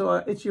folder. So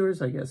it's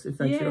yours, I guess, if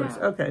that's yours.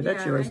 Okay,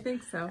 that's yours. I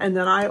think so. And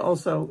then I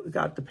also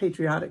got the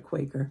Patriotic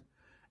Quaker.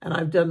 And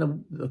I've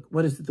done the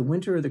what is it, the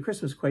Winter or the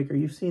Christmas Quaker.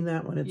 You've seen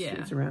that one.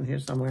 It's around here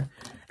somewhere.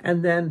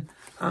 And then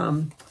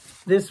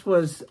this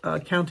was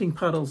Counting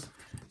Puddles.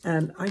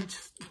 And I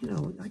just,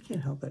 I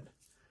can't help it.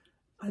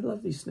 I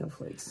love these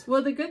snowflakes.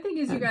 Well, the good thing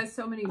is you got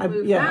so many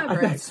blue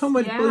fabrics. I got so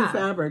much blue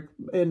fabric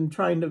in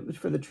trying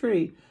for the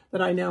tree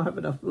that I now have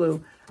enough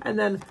blue. And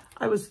then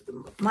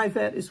my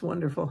vet is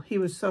wonderful. He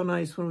was so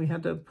nice when we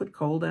had to put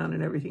coal down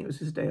and everything. It was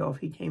his day off.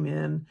 He came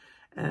in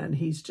and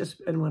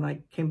and when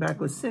I came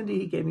back with Cindy,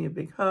 he gave me a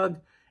big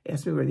hug,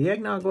 asked me where the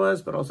eggnog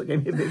was, but also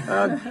gave me a big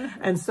hug.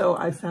 And so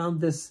I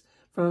found this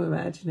from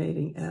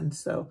Imaginating. And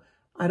so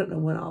I don't know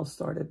when I'll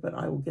start it, but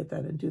I will get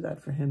that and do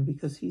that for him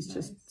because he's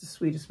just the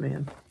sweetest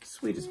man.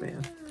 Sweetest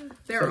man.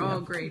 They're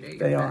all great.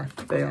 They are.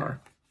 They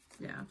are.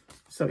 Yeah.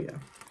 So, yeah.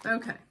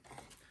 Okay.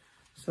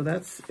 So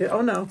that's it.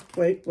 Oh, no.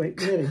 Wait.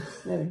 Knitting.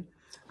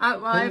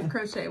 Well, I have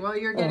crochet. While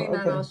you're getting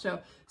that, I'll show.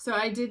 So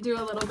I did do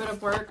a little bit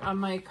of work on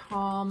my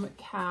Calm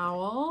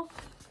cowl.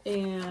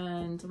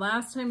 And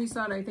last time you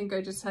saw it, I think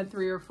I just had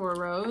 3 or 4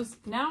 rows.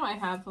 Now I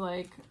have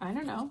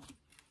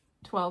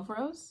 12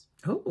 rows.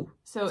 Oh,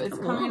 so it's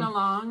coming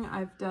along.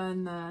 I've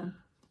done the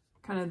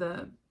kind of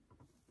the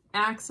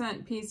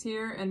accent piece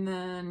here, and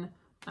then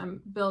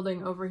I'm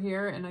building over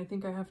here, and I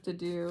think I have to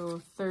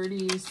do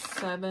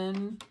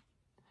 37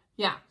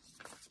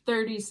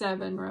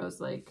 rows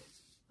like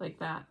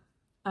that.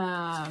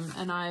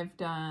 And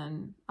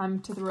I'm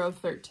to the row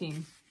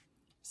 13.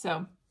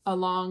 So a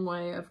long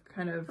way of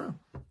kind of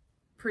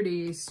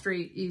pretty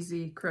straight,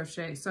 easy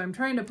crochet. So I'm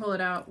trying to pull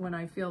it out when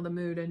I feel the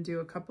mood and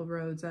do a couple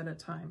rows at a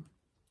time,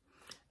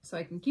 so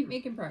I can keep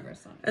making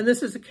progress on it. And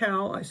this is a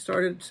cowl I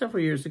started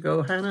several years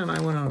ago. Hannah and I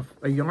went on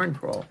a yarn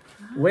crawl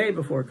way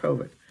before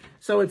COVID.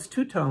 So it's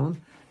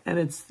two-tone, and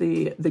it's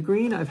the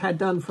green I've had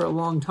done for a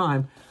long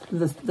time.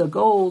 The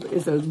gold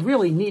is a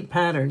really neat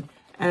pattern,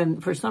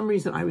 and for some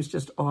reason I was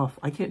just off.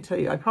 I can't tell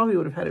you. I probably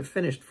would have had it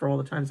finished for all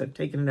the times I've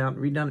taken it out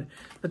and redone it.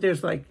 But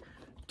there's like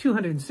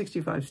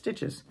 265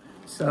 stitches.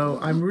 So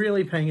I'm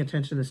really paying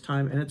attention this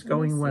time, and it's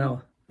going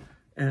well.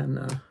 And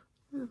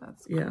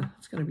that's cool. Yeah,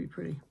 it's going to be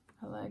pretty.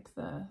 I like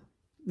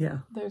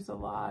there's a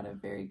lot of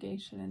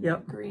variegation in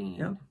that green.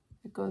 Yep.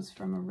 It goes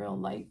from a real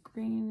light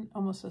green,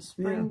 almost a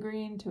spring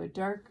green, to a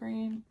dark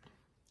green.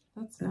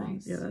 That's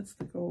nice. Yeah, that's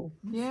the gold.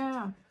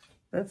 Yeah.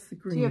 That's the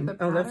green. Do you have the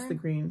pattern? Oh, that's the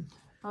green.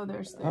 Oh,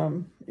 there's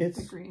the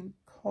it's green.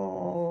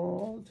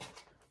 Called,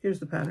 here's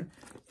the pattern.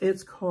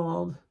 It's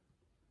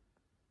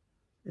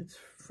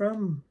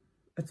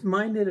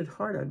My Knitted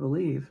Heart, I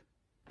believe.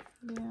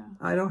 Yeah.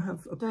 I don't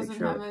have a Doesn't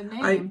picture. have a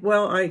name.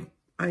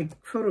 I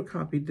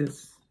photocopied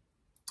this.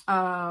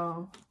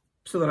 Oh.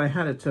 So that I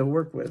had it to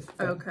work with.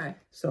 Okay.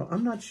 So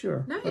I'm not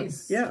sure.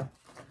 Nice. But yeah.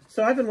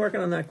 So I've been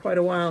working on that quite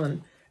a while,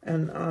 and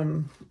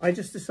I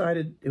just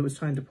decided it was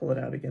time to pull it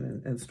out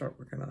again and start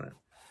working on it.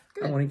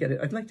 Good. I want to get it.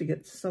 I'd like to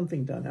get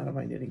something done out of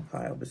my knitting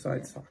pile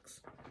besides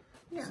socks.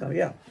 Yeah. So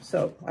yeah.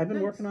 So I've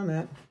been working on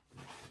that.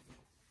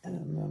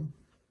 And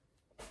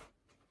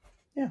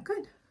yeah.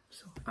 Good.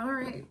 So, all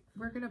right,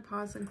 we're going to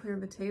pause and clear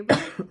the table,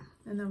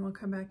 and then we'll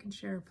come back and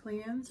share our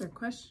plans, our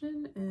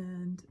question,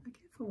 and a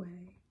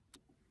giveaway.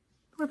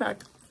 We're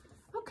back.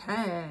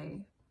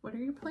 Okay. What are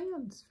your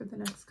plans for the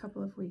next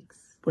couple of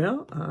weeks?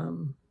 Well,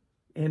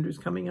 Andrew's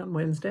coming on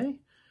Wednesday.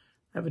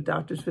 I have a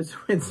doctor's visit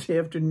Wednesday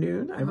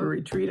afternoon. I have a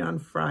retreat on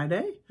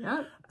Friday.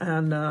 Yeah.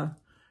 And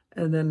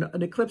then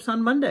an eclipse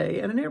on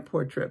Monday and an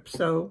airport trip.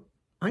 So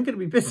I'm going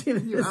to be busy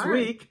this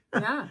week.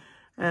 Yeah.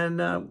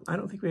 And I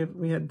don't think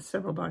we had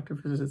several doctor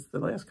visits the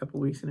last couple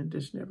of weeks in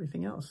addition to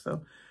everything else.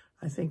 So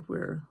I think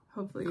we're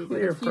hopefully we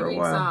clear get a few for a weeks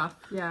while. off.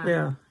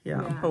 Yeah.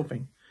 I'm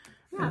hoping.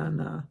 Yeah.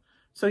 And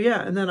so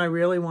and then I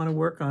really want to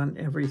work on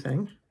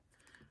everything.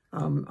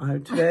 I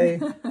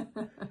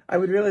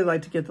would really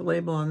like to get the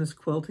label on this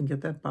quilt and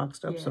get that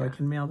boxed up so I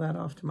can mail that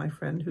off to my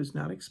friend who's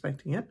not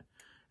expecting it.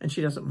 And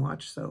she doesn't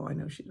watch, so I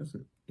know she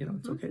doesn't,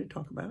 it's okay to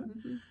talk about it.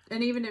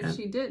 And even if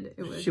she did,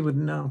 she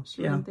wouldn't know.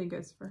 She wouldn't think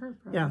it's for her,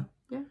 probably.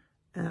 Yeah.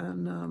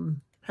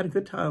 And had a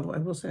good time. I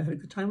will say I had a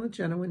good time with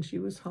Jenna when she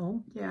was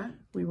home. Yeah.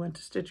 We went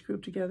to Stitch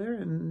Group together,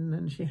 and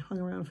then she hung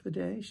around for the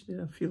day. She did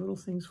a few little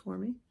things for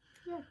me.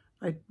 Yeah.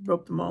 I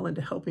roped them all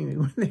into helping me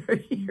when they were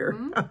here.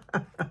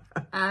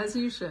 As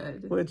you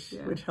should. Which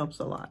helps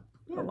a lot.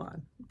 A lot.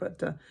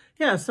 But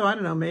so I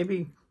don't know,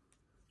 maybe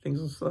things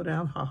will slow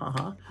down. Ha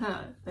ha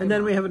ha. And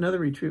then we have another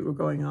retreat we're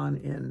going on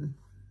in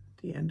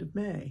the end of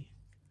May.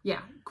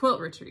 Yeah,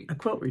 quilt retreat. A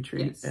quilt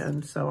retreat. Yes.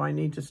 And so I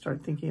need to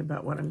start thinking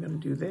about what I'm going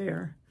to do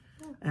there.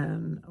 Yeah.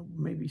 And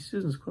maybe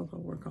Susan's quilt I'll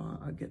work on.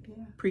 I'll get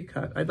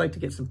pre-cut. I'd like to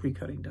get some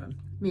pre-cutting done.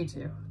 Me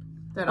too.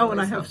 And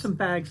I have some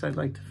bags I'd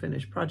like to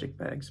finish, project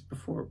bags,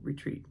 before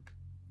retreat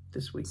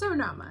this week. So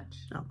not much.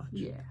 Not much.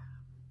 Yeah.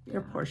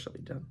 They're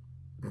partially done.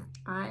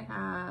 I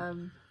have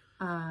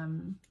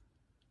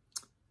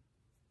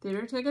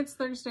theater tickets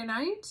Thursday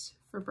night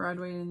for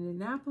Broadway in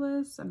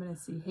Indianapolis. I'm going to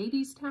see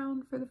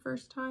Hadestown for the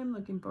first time.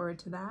 Looking forward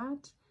to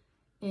that.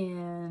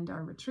 And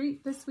our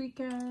retreat this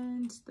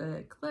weekend, the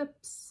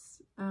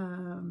eclipse.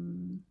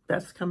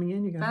 That's coming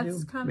in. You got to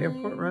do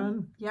Airport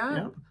Run.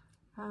 Yeah.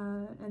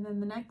 And then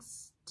the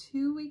next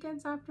 2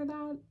 weekends after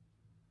that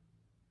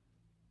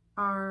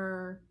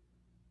are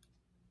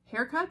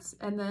haircuts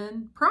and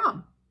then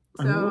prom.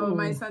 So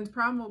my son's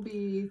prom will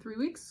be 3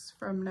 weeks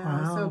from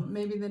now. Wow. So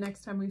maybe the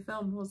next time we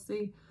film, we'll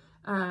see.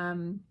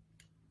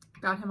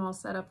 Got him all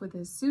set up with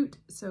his suit,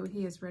 so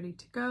he is ready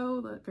to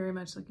go. Very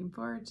much looking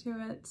forward to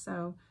it.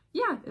 So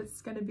yeah,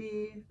 it's going to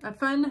be a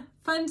fun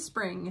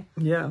spring.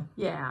 Yeah.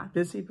 Yeah.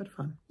 Busy but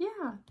fun.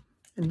 Yeah.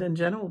 And then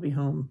Jenna will be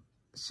home.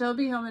 She'll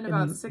be home in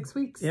about 6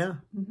 weeks. Yeah.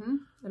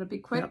 It'll be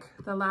quick.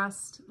 Yep. The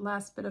last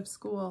bit of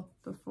school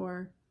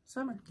before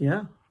summer.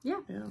 Yeah.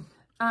 Yeah.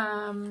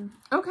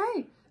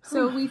 Okay.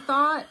 So we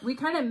thought, we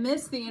kind of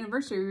missed the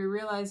anniversary. We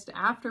realized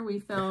after we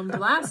filmed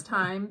last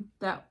time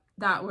that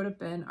would have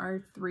been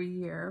our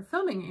 3-year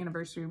filming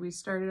anniversary. We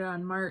started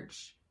on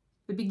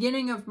the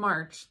beginning of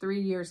March, 3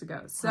 years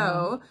ago.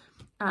 So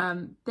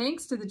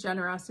thanks to the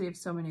generosity of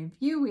so many of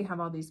you, we have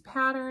all these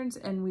patterns,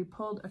 and we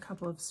pulled a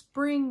couple of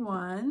spring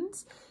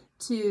ones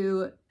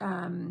to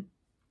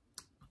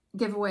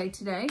give away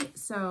today.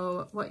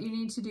 So what you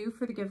need to do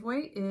for the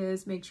giveaway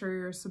is make sure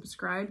you're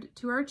subscribed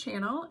to our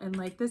channel and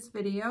like this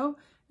video.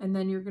 And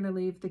then you're going to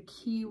leave the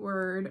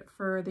keyword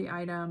for the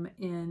item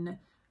in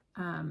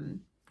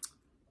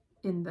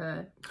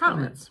the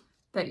comments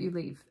that you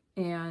leave.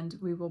 And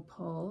we will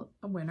pull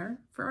a winner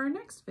for our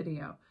next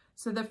video.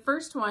 So the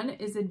first one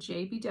is a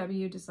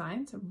JBW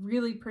design. It's a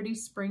really pretty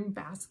spring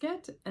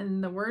basket.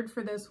 And the word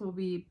for this will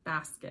be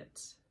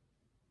basket.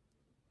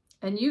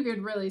 And you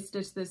could really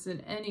stitch this in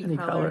any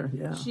color.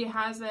 Yeah. She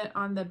has it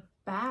on the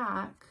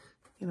back.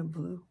 In a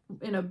blue.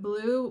 In a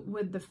blue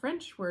with the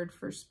French word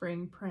for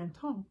spring,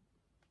 printemps.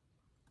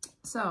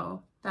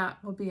 So that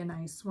will be a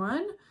nice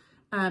one.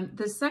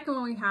 The second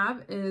one we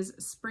have is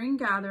Spring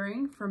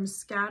Gathering from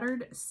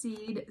Scattered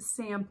Seed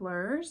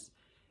Samplers.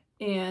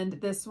 And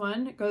this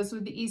one goes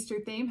with the Easter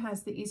theme,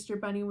 has the Easter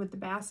bunny with the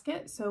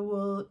basket. So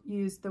we'll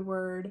use the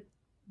word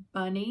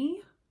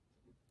bunny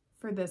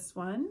for this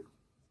one.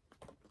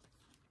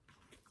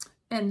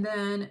 And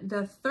then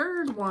the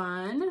third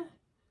one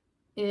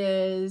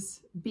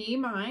is Be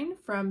Mine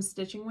from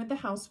Stitching with the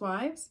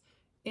Housewives.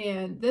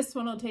 And this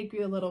one will take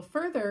you a little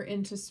further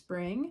into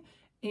spring.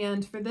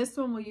 And for this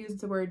one, we'll use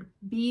the word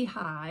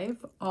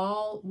beehive,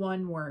 all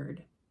one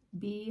word,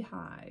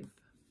 beehive.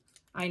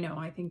 I know,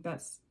 I think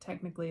that's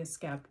technically a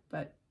skep,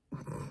 but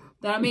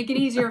that'll make it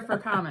easier for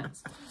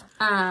comments.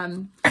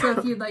 So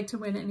if you'd like to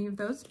win any of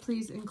those,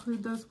 please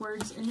include those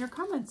words in your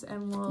comments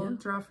and we'll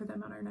draw for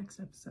them on our next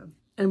episode.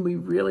 And we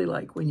really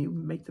like when you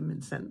make them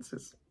in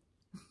sentences.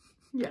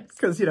 Yes.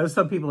 Because,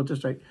 some people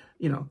just write,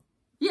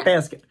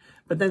 basket.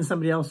 But then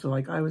somebody else was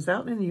like, I was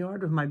out in the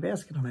yard with my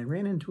basket and I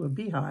ran into a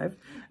beehive.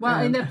 Well,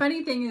 and the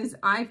funny thing is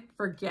I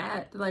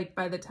forget, like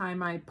by the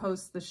time I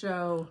post the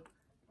show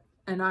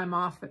and I'm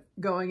off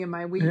going in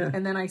my week,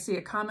 and then I see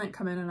a comment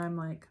come in and I'm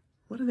like,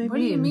 what do they mean? What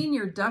do you mean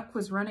your duck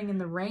was running in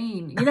the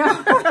rain?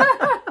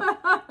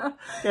 Yeah,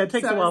 it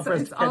takes a while for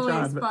us to catch on. It's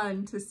always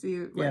fun to see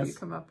what you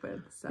come up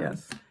with. So,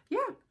 yeah.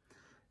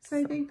 So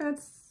I think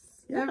that's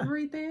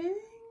everything.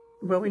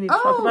 Well, we need to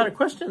talk about our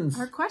questions.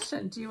 Our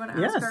question. Do you want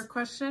to ask our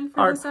question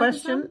for our this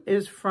question episode?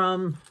 is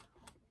from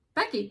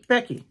Becky.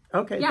 Becky.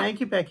 Okay,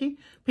 thank you, Becky.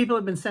 People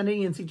have been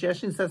sending in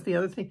suggestions. That's the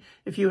other thing.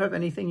 If you have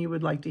anything you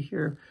would like to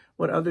hear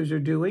what others are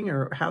doing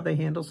or how they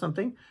handle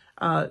something,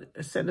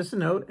 send us a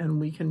note and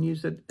we can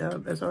use it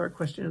as our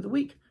question of the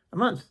week, a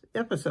month,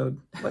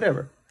 episode,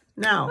 whatever.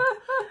 Now,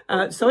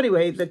 so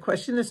anyway, the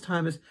question this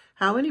time is,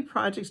 how many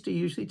projects do you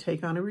usually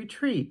take on a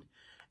retreat?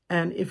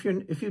 And if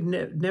you've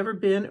never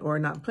been or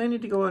not planning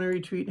to go on a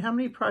retreat, how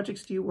many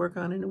projects do you work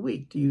on in a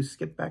week? Do you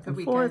skip back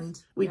and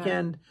forth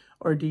weekend,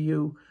 or do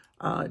you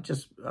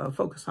just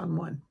focus on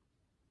one?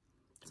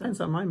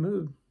 Depends on my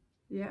mood.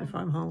 Yeah. If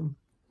I'm home,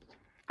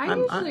 I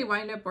usually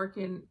wind up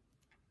working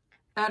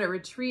at a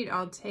retreat.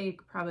 I'll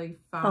take probably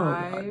 5.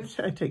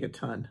 Oh, I take a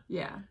ton.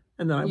 Yeah.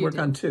 And then I work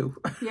on 2.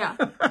 Yeah.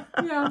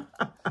 Yeah.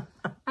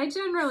 I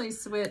generally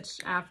switch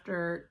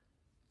after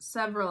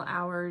several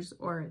hours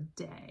or a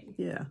day.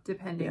 Yeah.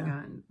 Depending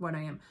on what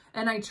I am.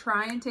 And I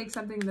try and take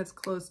something that's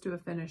close to a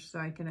finish so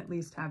I can at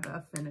least have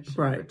a finish in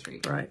the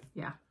retreat. Right.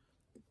 Yeah.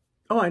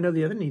 Oh, I know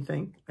the other neat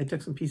thing. I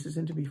took some pieces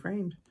in to be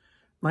framed.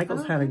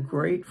 Michael's had a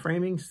great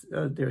framing.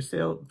 Their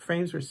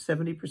frames were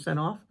 70%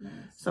 off. Nice.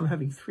 So I'm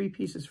having 3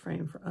 pieces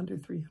framed for under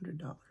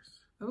 $300.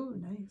 Oh,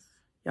 nice.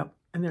 Yep.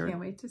 And they're can't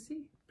wait to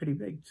see. Pretty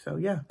big. So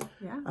yeah.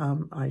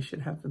 I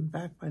should have them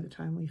back by the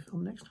time we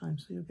film next time,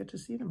 so you'll get to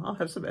see them. I'll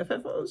have some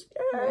FFOs.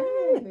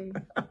 Yay!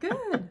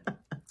 Good.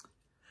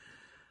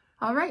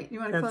 All right. You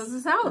want to close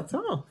this out? That's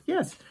all.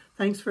 Yes.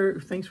 Thanks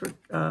for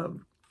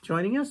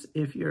joining us.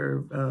 If you're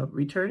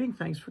returning,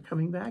 thanks for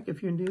coming back.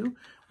 If you're new,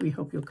 we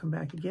hope you'll come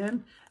back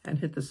again and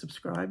hit the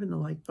subscribe and the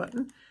like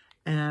button.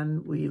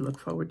 And we look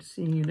forward to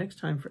seeing you next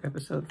time for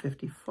episode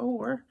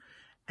 54.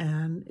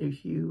 And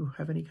if you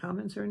have any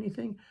comments or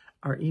anything,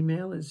 our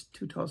email is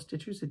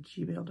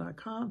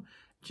twotallstitchers@gmail.com.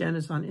 Jen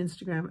is on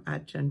Instagram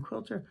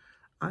 @JenQuilter.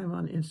 I'm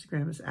on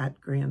Instagram as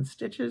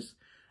 @GrandStitches.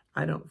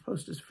 I don't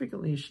post as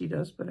frequently as she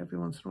does, but every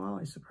once in a while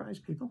I surprise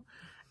people.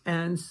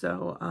 And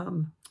so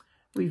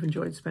we've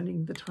enjoyed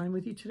spending the time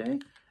with you today.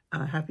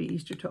 Happy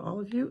Easter to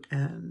all of you,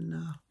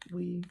 and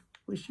we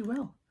wish you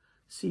well.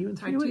 See you in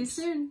 3 weeks.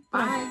 Talk to you soon.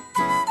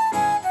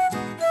 Bye.